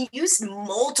albums, and he used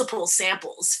multiple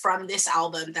samples from this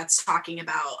album that's talking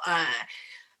about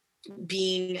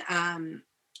being,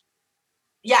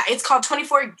 it's called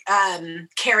 24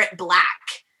 Karat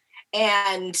Black.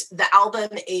 And the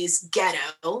album is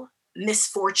Ghetto,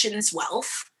 Misfortune's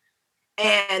Wealth.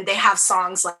 And they have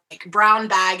songs like Brown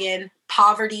Baggin',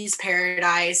 Poverty's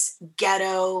Paradise,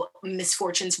 Ghetto,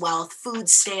 Misfortune's Wealth, Food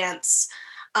Stamps.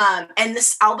 And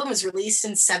this album was released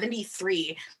in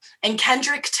 1973. And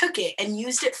Kendrick took it and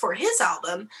used it for his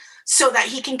album so that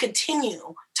he can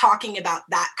continue talking about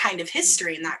that kind of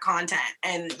history and that content.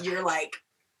 And you're like,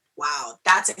 wow,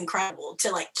 that's incredible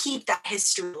to like keep that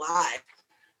history alive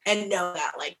and know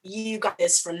that like you got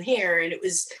this from here. And it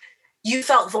was, you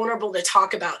felt vulnerable to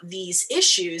talk about these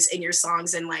issues in your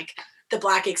songs and like the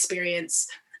Black experience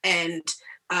and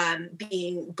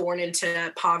being born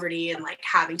into poverty and like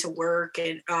having to work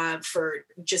and for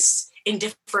just in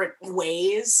different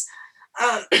ways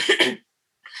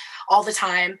all the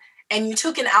time. And you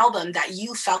took an album that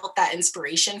you felt that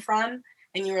inspiration from,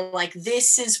 and you were like,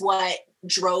 this is what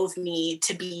drove me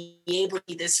to be able to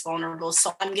be this vulnerable.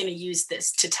 So I'm going to use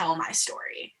this to tell my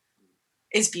story.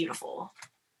 It's beautiful.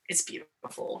 It's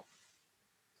beautiful.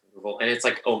 And it's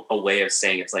like a way of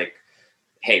saying, it's like,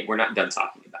 hey, we're not done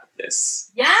talking about this.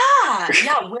 Yeah,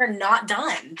 we're not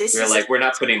done. We're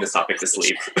not putting this topic to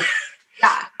sleep.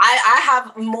 Yeah, I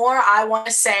have more I want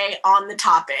to say on the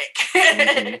topic.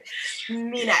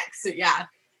 Mm-hmm. Me next. Yeah.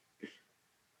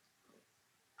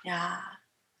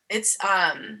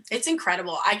 It's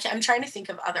incredible. I'm trying to think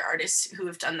of other artists who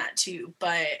have done that too,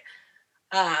 but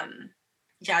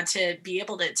to be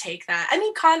able to take that. I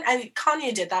mean,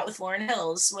 Kanye did that with Lauryn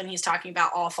Hills when he's talking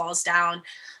about All Falls Down.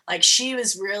 Like, she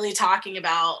was really talking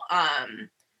about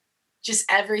just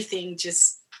everything.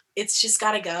 It's just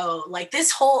gotta go. Like,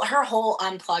 her whole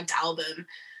Unplugged album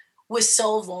was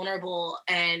so vulnerable,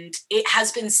 and it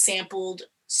has been sampled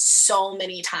so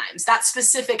many times, that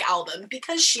specific album,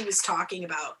 because she was talking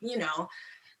about,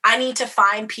 I need to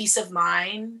find peace of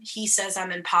mind. He says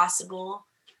I'm impossible,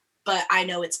 but I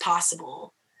know it's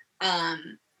possible.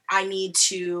 I need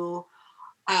to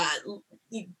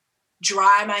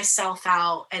dry myself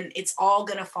out, and it's all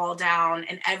gonna fall down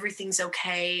and everything's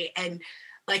okay. And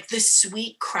like the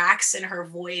sweet cracks in her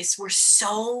voice were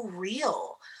so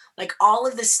real. Like all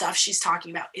of the stuff she's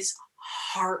talking about is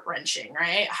heart-wrenching,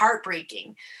 right?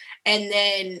 Heartbreaking. And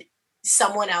then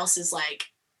someone else is like,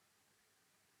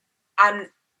 I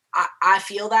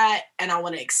feel that and I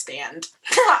want to expand.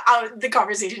 The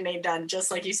conversation ain't done,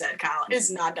 just like you said, Kyle. It's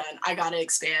not done. I gotta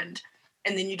expand.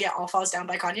 And then you get All Falls Down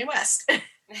by Kanye West.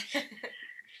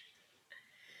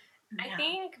 I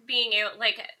think being able,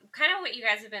 like, kind of what you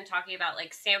guys have been talking about,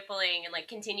 like sampling and like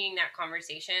continuing that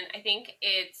conversation, I think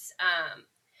it's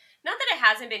not that it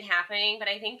hasn't been happening, but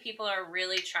I think people are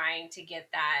really trying to get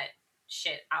that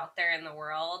shit out there in the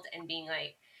world and being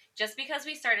like, just because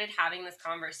we started having this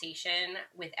conversation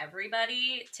with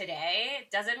everybody today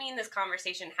doesn't mean this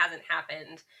conversation hasn't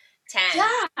happened 10,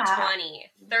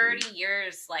 20, 30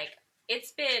 years. Like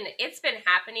it's been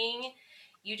happening.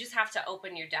 You just have to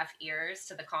open your deaf ears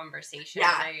to the conversation.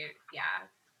 Yeah.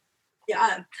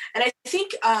 And I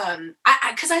think,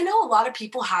 because I know a lot of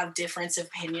people have different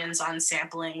opinions on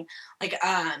sampling. Like,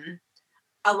 I've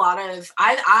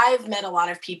met a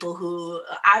lot of people who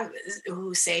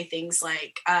say things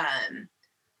like,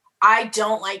 I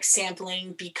don't like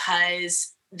sampling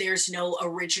because there's no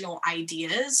original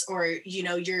ideas, or,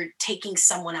 you're taking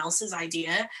someone else's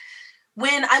idea.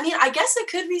 When, I guess it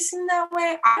could be seen that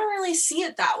way. I don't really see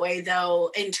it that way, though,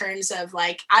 in terms of,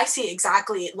 like, I see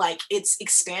exactly, like, it's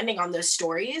expanding on those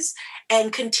stories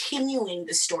and continuing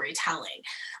the storytelling.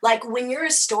 Like, when you're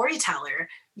a storyteller,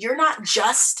 you're not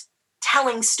just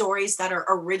telling stories that are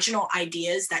original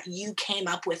ideas that you came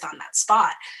up with on that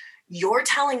spot. You're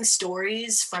telling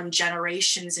stories from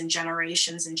generations and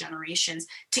generations and generations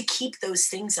to keep those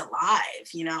things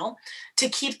alive, to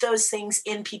keep those things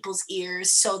in people's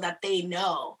ears so that they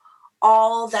know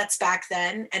all that's back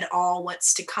then and all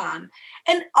what's to come,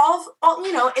 and all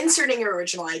inserting your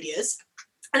original ideas.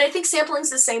 And I think sampling is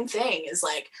the same thing. Is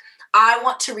like, I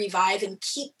want to revive and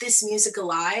keep this music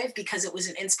alive because it was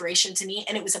an inspiration to me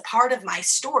and it was a part of my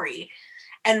story,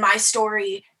 and my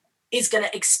story is going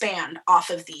to expand off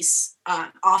of this.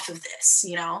 Now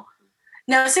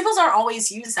samples aren't always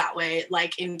used that way,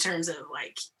 like in terms of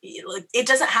like it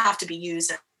doesn't have to be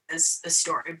used as a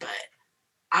story, but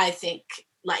I think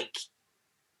like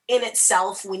in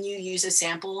itself, when you use a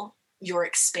sample, you're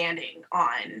expanding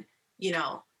on,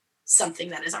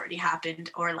 something that has already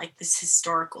happened, or like this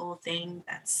historical thing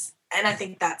and I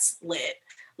think that's lit,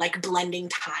 like blending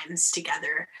times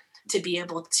together to be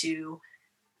able to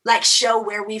like show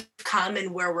where we've come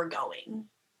and where we're going.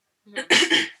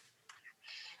 Mm-hmm.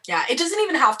 Yeah, it doesn't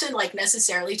even have to like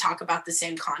necessarily talk about the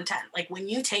same content. Like when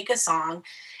you take a song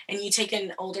and you take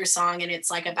an older song and it's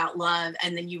like about love,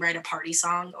 and then you write a party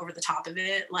song over the top of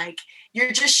it, like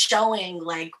you're just showing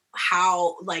like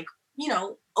how, like,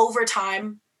 over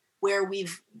time where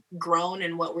we've grown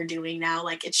and what we're doing now.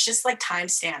 Like it's just like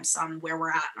timestamps on where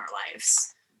we're at in our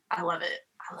lives. I love it.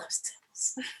 I love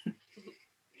samples.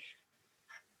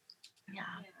 Yeah,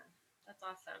 that's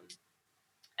awesome.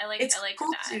 I like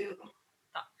cool that too.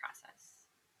 Thought process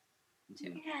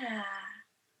too.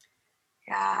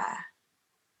 Yeah.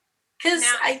 Because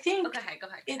I think. Go ahead.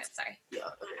 Sorry.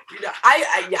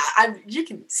 You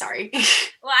can. Sorry.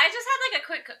 Well, I just had like a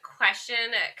quick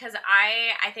question because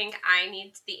I think I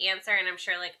need the answer, and I'm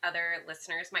sure like other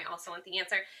listeners might also want the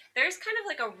answer. There's kind of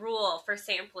like a rule for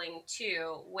sampling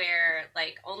too, where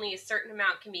like only a certain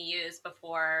amount can be used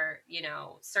before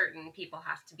certain people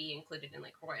have to be included in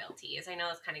like royalties. I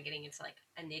know it's kind of getting into like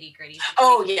a nitty gritty.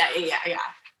 Oh yeah.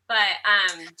 But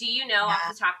do you know off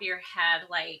the top of your head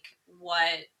like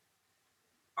what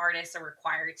artists are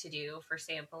required to do for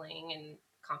sampling and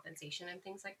compensation and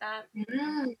things like that?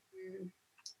 Mm-hmm.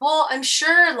 Well, I'm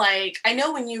sure, like, I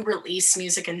know when you release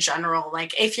music in general,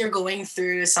 like, if you're going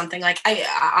through something like,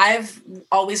 I've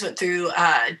always went through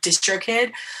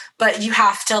DistroKid, but you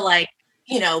have to, like,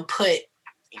 put,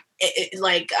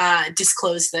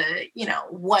 disclose the,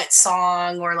 what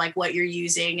song or, like, what you're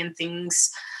using and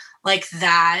things like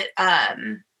that.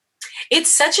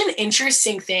 It's such an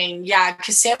interesting thing, yeah,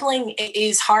 because sampling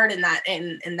is hard in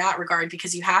that regard,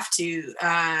 because you have to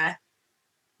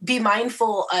be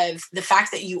mindful of the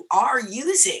fact that you are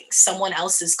using someone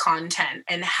else's content,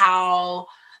 and how,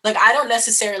 like, I don't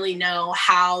necessarily know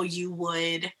how you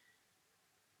would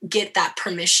get that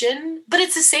permission, but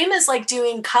it's the same as like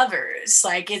doing covers.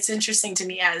 Like, it's interesting to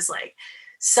me as like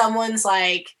someone's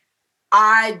like,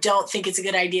 I don't think it's a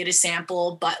good idea to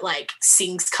sample, but like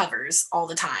sings covers all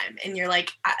the time. And you're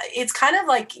like, it's kind of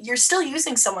like you're still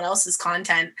using someone else's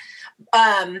content.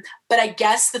 But I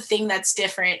guess the thing that's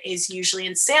different is usually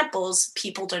in samples,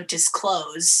 people don't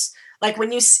disclose. Like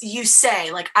when you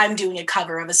say like, I'm doing a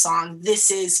cover of a song, this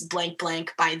is blank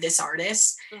blank by this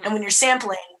artist. Mm-hmm. And when you're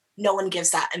sampling, no one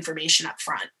gives that information up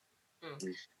front.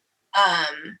 Mm-hmm.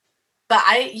 But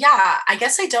I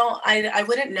guess I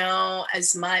wouldn't know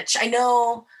as much. I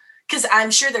know, because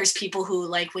I'm sure there's people who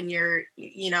like when you're,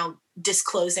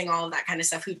 disclosing all of that kind of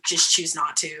stuff who just choose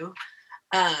not to.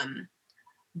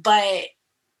 But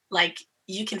like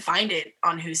you can find it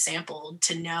on Who's Sampled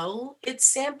to know it's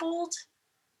sampled.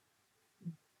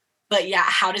 But yeah,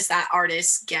 how does that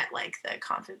artist get like the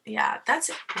confidence? Yeah, that's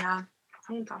it. Yeah, I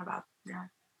hadn't thought about. Yeah.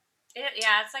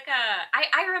 It's like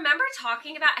I remember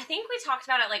talking about, I think we talked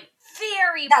about it like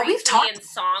very briefly in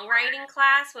songwriting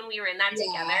class when we were in that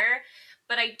together,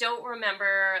 but I don't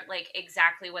remember like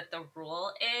exactly what the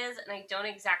rule is, and I don't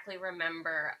exactly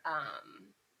remember,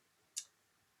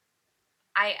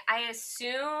 I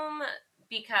assume,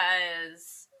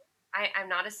 because I'm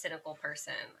not a cynical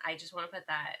person, I just want to put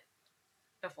that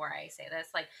before I say this,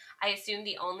 like, I assume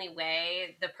the only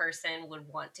way the person would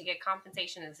want to get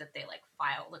compensation is if they like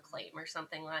filed a claim or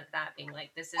something like that, being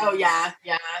like, this is, and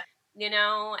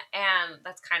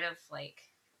that's kind of like,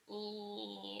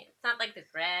 it's not like the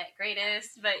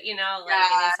greatest, but it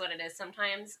is what it is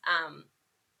sometimes.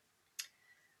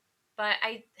 But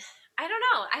I don't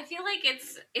know. I feel like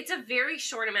it's a very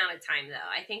short amount of time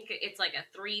though. I think it's like a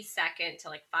 3 second to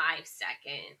like 5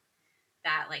 second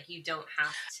that like you don't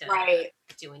have to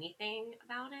do anything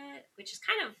about it, which is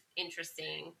kind of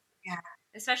interesting. Yeah.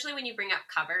 Especially when you bring up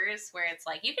covers where it's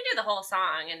like you can do the whole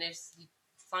song and there's as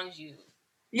long as you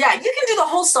you can do the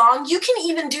whole song. You can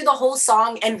even do the whole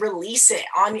song and release it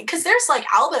on, because there's like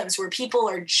albums where people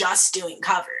are just doing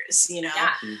covers,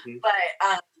 Yeah. Mm-hmm. But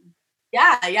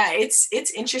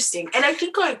it's interesting. And I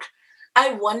think like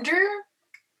I wonder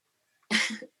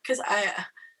because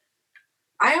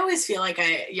I always feel like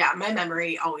my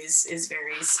memory always is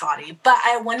very spotty, but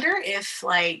I wonder if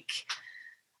like,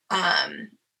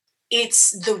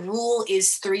 it's the rule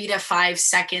is 3 to 5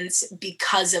 seconds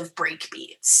because of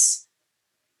breakbeats.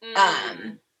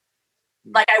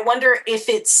 Like I wonder if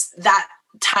it's that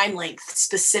time length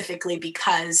specifically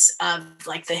because of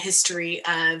like the history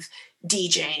of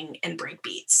DJing and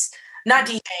breakbeats. Not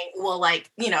DJing, well, like,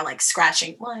 like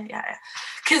scratching. Well, yeah.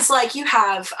 Because, like, you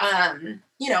have,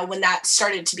 when that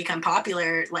started to become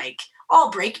popular, like,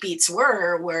 all breakbeats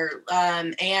were,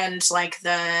 and, like,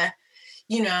 when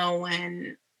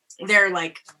they're,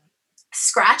 like,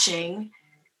 scratching,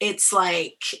 it's,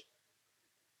 like,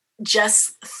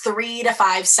 just 3 to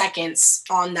 5 seconds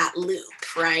on that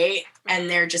loop, right? And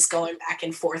they're just going back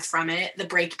and forth from it. The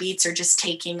breakbeats are just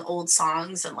taking old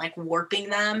songs and, like,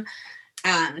 warping them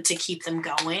to keep them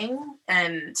going.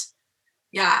 And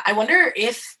I wonder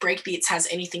if breakbeats has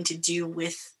anything to do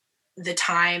with the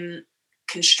time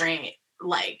constraint,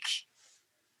 like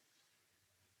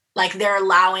they're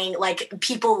allowing, like,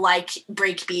 people like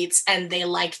breakbeats and they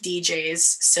like DJs,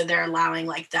 so they're allowing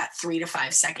like that 3 to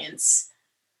 5 seconds,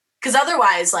 because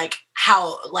otherwise, like,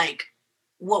 how, like,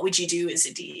 what would you do as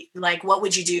a like, what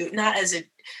would you do, not as a,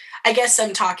 I guess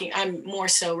I'm more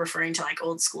so referring to like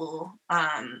old school,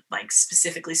 like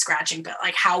specifically scratching, but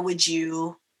like, how would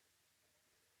you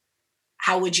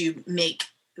make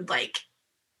like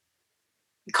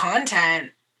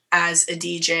content as a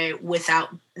DJ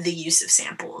without the use of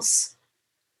samples?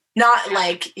 Not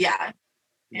like, yeah.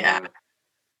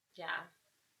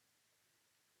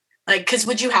 Like, cause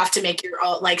would you have to make your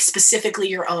own, like specifically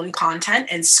your own content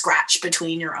and scratch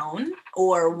between your own,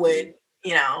 or would,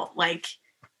 like,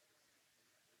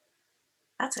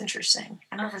 that's interesting.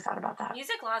 I never thought about that.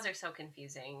 Music laws are so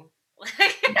confusing. All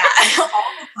the time.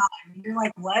 You're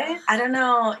like, what? I don't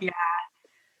know. Yeah.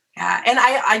 And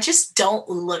I just don't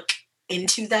look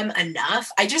into them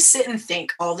enough. I just sit and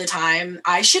think all the time,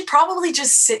 I should probably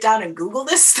just sit down and Google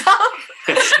this stuff.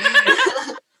 Like,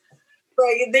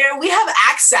 we have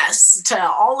access to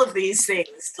all of these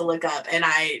things to look up, and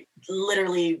I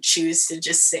literally choose to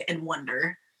just sit and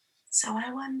wonder. So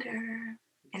I wonder.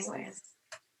 Anyways.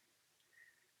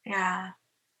 Yeah.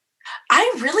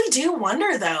 I really do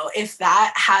wonder though if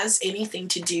that has anything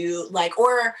to do, like,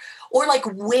 or like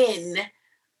when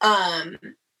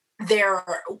they're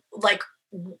like,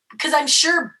 because I'm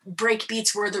sure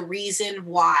breakbeats were the reason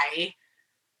why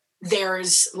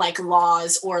there's like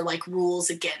laws or like rules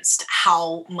against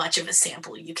how much of a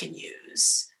sample you can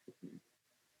use.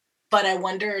 but I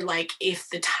wonder like if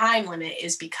the time limit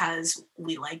is because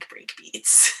we like break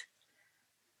beats.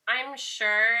 I'm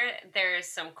sure there's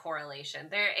some correlation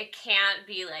there. It can't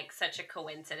be like such a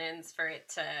coincidence for it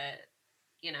to,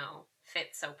 you know, fit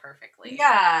so perfectly.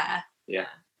 Yeah. Yeah.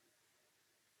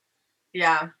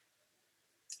 Yeah.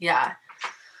 Yeah.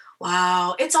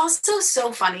 Wow. It's also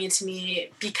so funny to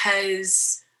me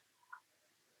because,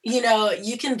 you know,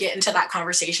 you can get into that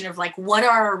conversation of like, what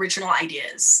are our original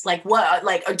ideas? Like what,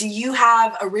 like, do you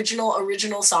have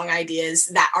original song ideas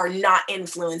that are not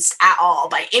influenced at all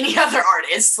by any other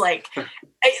artists? Like,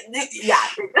 yeah.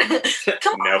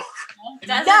 Come on. No.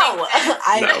 Doesn't exist.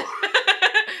 No.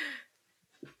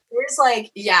 There's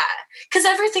like, yeah, because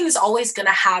everything is always going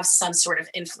to have some sort of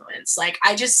influence. Like,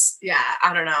 I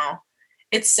don't know.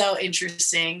 It's so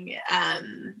interesting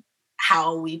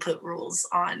how we put rules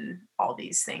on all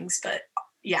these things. But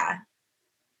yeah,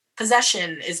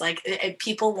 possession is like,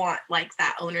 people want like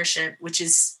that ownership, which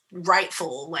is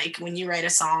rightful. Like when you write a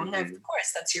song, of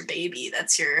course, that's your baby.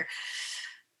 That's your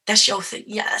thing.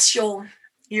 Yeah, that's your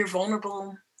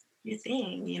vulnerable, your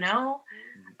thing, you know?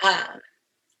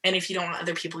 And if you don't want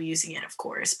other people using it, of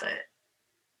course, but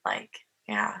like,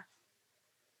 yeah.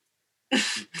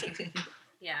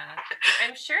 Yeah.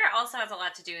 I'm sure it also has a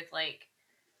lot to do with like,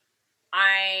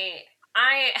 I'm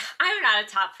not a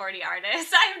top 40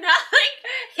 artist. I'm not like,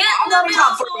 I'm not a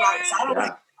top 40 artist. I don't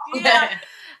Yeah. Yeah.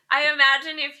 I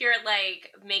imagine if you're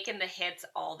like making the hits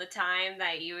all the time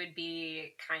that you would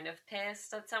be kind of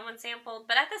pissed that someone sampled.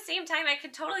 But at the same time, I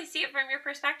could totally see it from your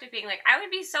perspective being like, I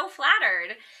would be so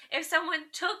flattered if someone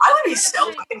took I would be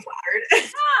so fucking flattered.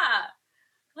 Yeah.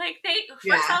 Like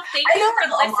first off, thank you for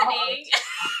listening.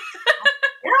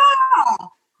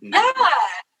 Yeah.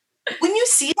 When you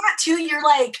see that too, you're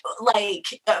like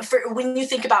when you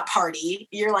think about Party,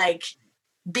 you're like,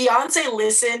 Beyonce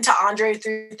listened to Andre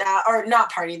 3000, or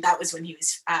not Party, that was when he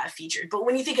was featured. But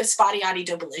when you think of Spotty Yachty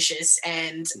Dobalicious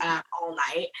and All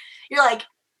Night, you're like,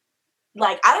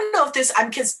 I don't know if this,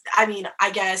 because I mean,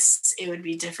 I guess it would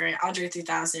be different. Andre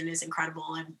 3000 is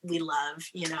incredible and we love,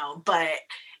 you know,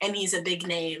 and he's a big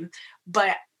name.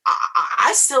 But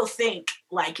I still think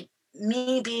like,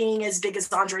 me being as big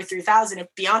as Andre 3000, if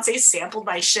Beyonce sampled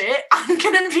my shit, I'm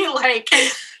gonna be like,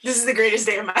 this is the greatest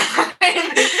day of my life.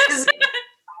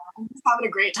 I'm just having a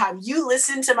great time. You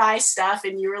listen to my stuff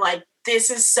and you were like, this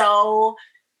is so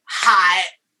hot.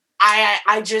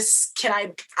 I just,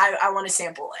 I want to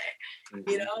sample it.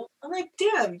 You know? I'm like,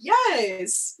 damn,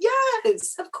 yes,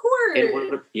 of course.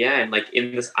 And like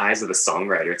in the eyes of the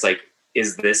songwriter, it's like,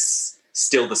 is this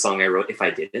still the song I wrote if I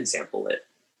didn't sample it?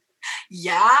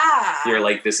 Yeah. You're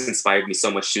like, this inspired me so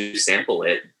much to sample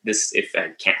it. This, if I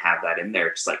can't have that in there,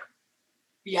 it's like,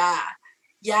 yeah.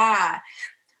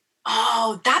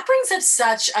 Oh, that brings up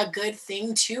such a good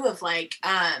thing too of like,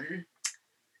 how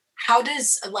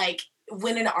does like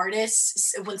when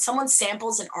someone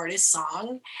samples an artist's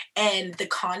song and the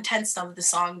contents of the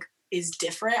song is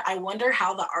different, I wonder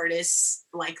how the artist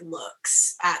like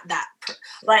looks at that.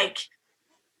 Like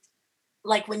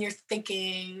when you're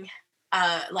thinking,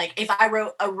 like if I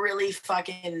wrote a really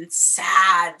fucking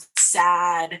sad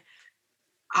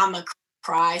I'm a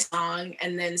cry song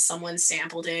and then someone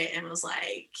sampled it and was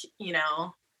like, you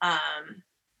know,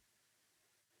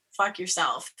 fuck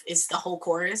yourself is the whole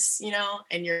chorus, you know,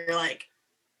 and you're like,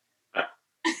 okay,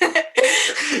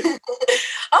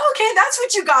 that's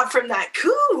what you got from that.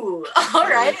 Cool. All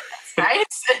right,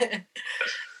 that's nice.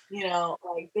 You know,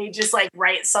 like they just like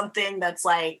write something that's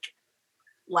like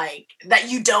that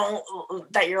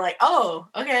you're like, oh,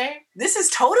 okay, this is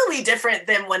totally different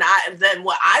than what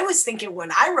I was thinking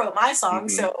when I wrote my song.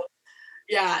 So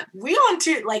yeah, we on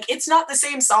to like, it's not the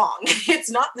same song. It's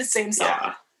not the same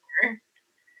song. yeah.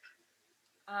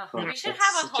 We should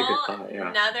have a whole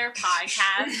another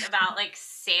podcast about like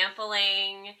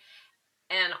sampling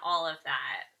and all of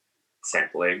that.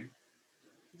 Sampling.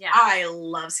 Yeah. I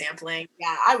love sampling.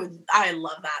 Yeah, I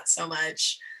love that so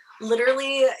much.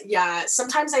 Literally, yeah.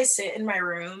 Sometimes I sit in my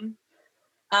room.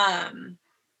 Because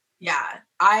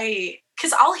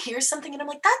I'll hear something and I'm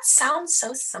like, that sounds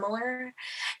so similar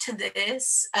to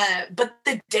this. But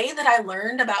the day that I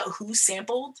learned about who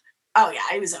sampled, oh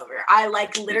yeah, it was over. I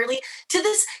like literally to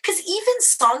this, because even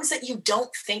songs that you don't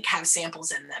think have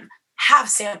samples in them have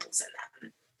samples in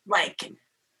them. Like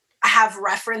have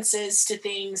references to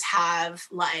things, have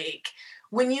like,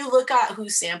 when you look at who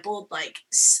sampled, like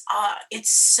it's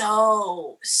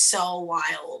so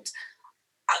wild.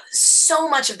 So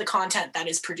much of the content that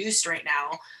is produced right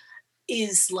now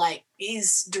is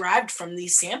derived from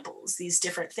these samples, these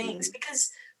different things,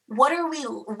 because when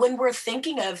we're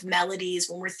thinking of melodies,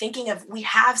 when we're thinking of, we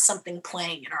have something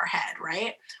playing in our head,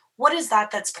 right? what is that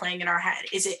that's playing in our head?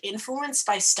 Is it influenced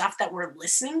by stuff that we're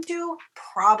listening to?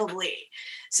 Probably.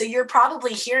 So you're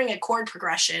probably hearing a chord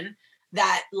progression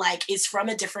that like is from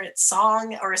a different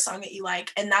song or a song that you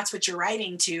like, and that's what you're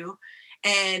writing to.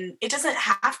 And it doesn't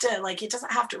have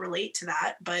to relate to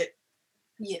that, but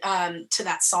to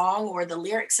that song or the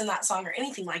lyrics in that song or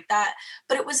anything like that.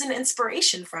 But it was an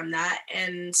inspiration from that.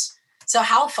 And so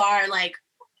how far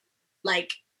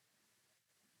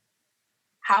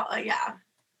how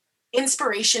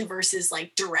inspiration versus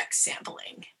like direct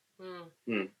sampling.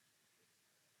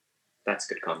 That's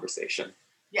good conversation.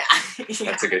 Yeah.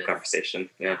 That's a good conversation.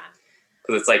 Yeah.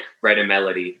 Because it's like write a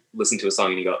melody, listen to a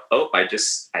song, and you go, oh, I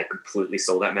completely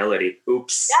stole that melody.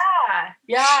 Oops.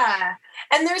 Yeah.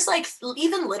 And there's like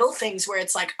even little things where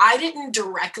it's like, I didn't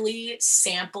directly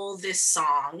sample this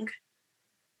song,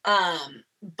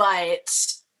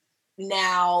 but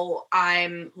now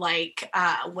I'm like,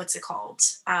 what's it called?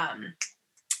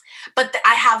 But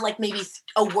I have like maybe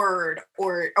a word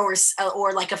or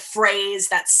like a phrase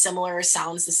that's similar,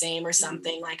 sounds the same or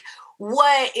something. Like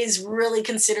what is really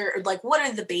considered, like what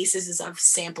are the bases of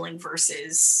sampling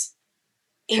versus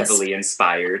heavily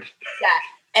inspired?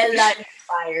 Yeah, and not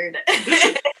inspired.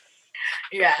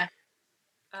 Yeah.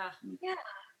 Yeah.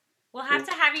 We'll have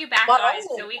to have you back on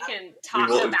so we can talk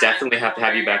about it. We will definitely have to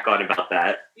have you back on about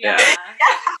that. Yeah.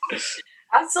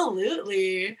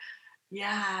 Absolutely.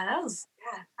 Yeah, that was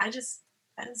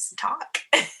talk.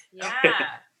 Yeah.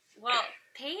 Well,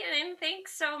 Payten,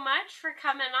 thanks so much for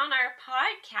coming on our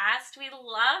podcast. We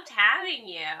loved having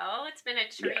you. It's been a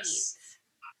treat. Yes.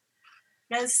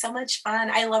 It was so much fun.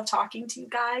 I love talking to you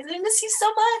guys. I miss you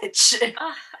so much.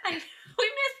 Oh, we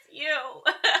miss you.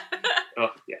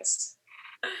 Oh, yes.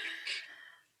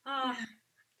 Oh,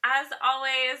 as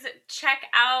always, check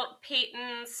out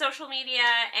Payten's social media,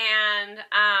 and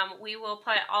we will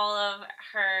put all of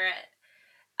her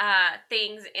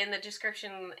things in the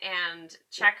description, and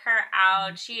check her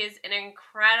out. She is an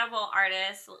incredible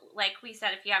artist. Like we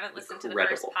said, if you haven't listened to the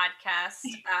first podcast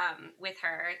with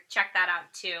her, check that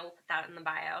out too. We'll put that in the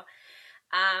bio.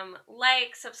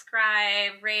 Like,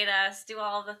 subscribe, rate us, do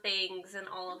all the things in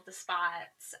all of the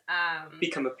spots.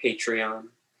 Become a Patreon.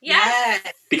 Yes.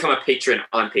 Become a patron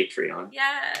on Patreon.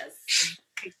 Yes.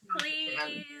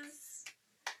 Please.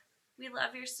 We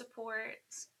love your support.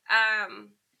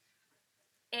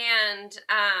 And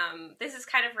this is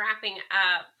kind of wrapping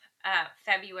up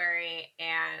February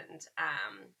and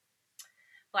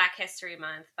Black History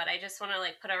Month, but I just want to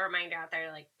like put a reminder out there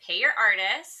to like pay your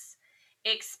artists,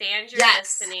 expand your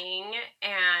listening,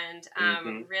 and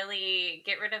really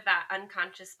get rid of that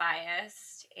unconscious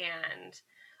bias and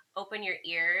open your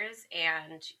ears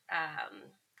and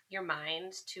your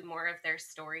mind to more of their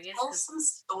stories. Tell some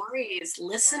stories.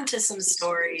 Listen to some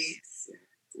stories.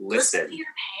 Listen to your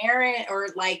parent, or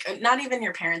like not even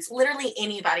your parents, literally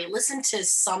anybody. Listen to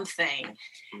something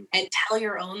and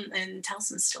tell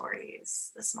some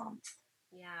stories this month.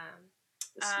 Yeah.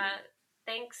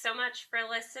 Thanks so much for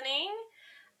listening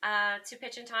to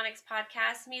Pitch and Tonic's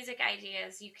podcast, Music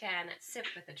Ideas You Can Sip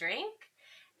with a Drink.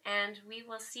 And we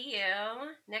will see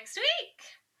you next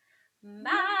week.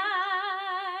 Bye.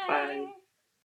 Bye.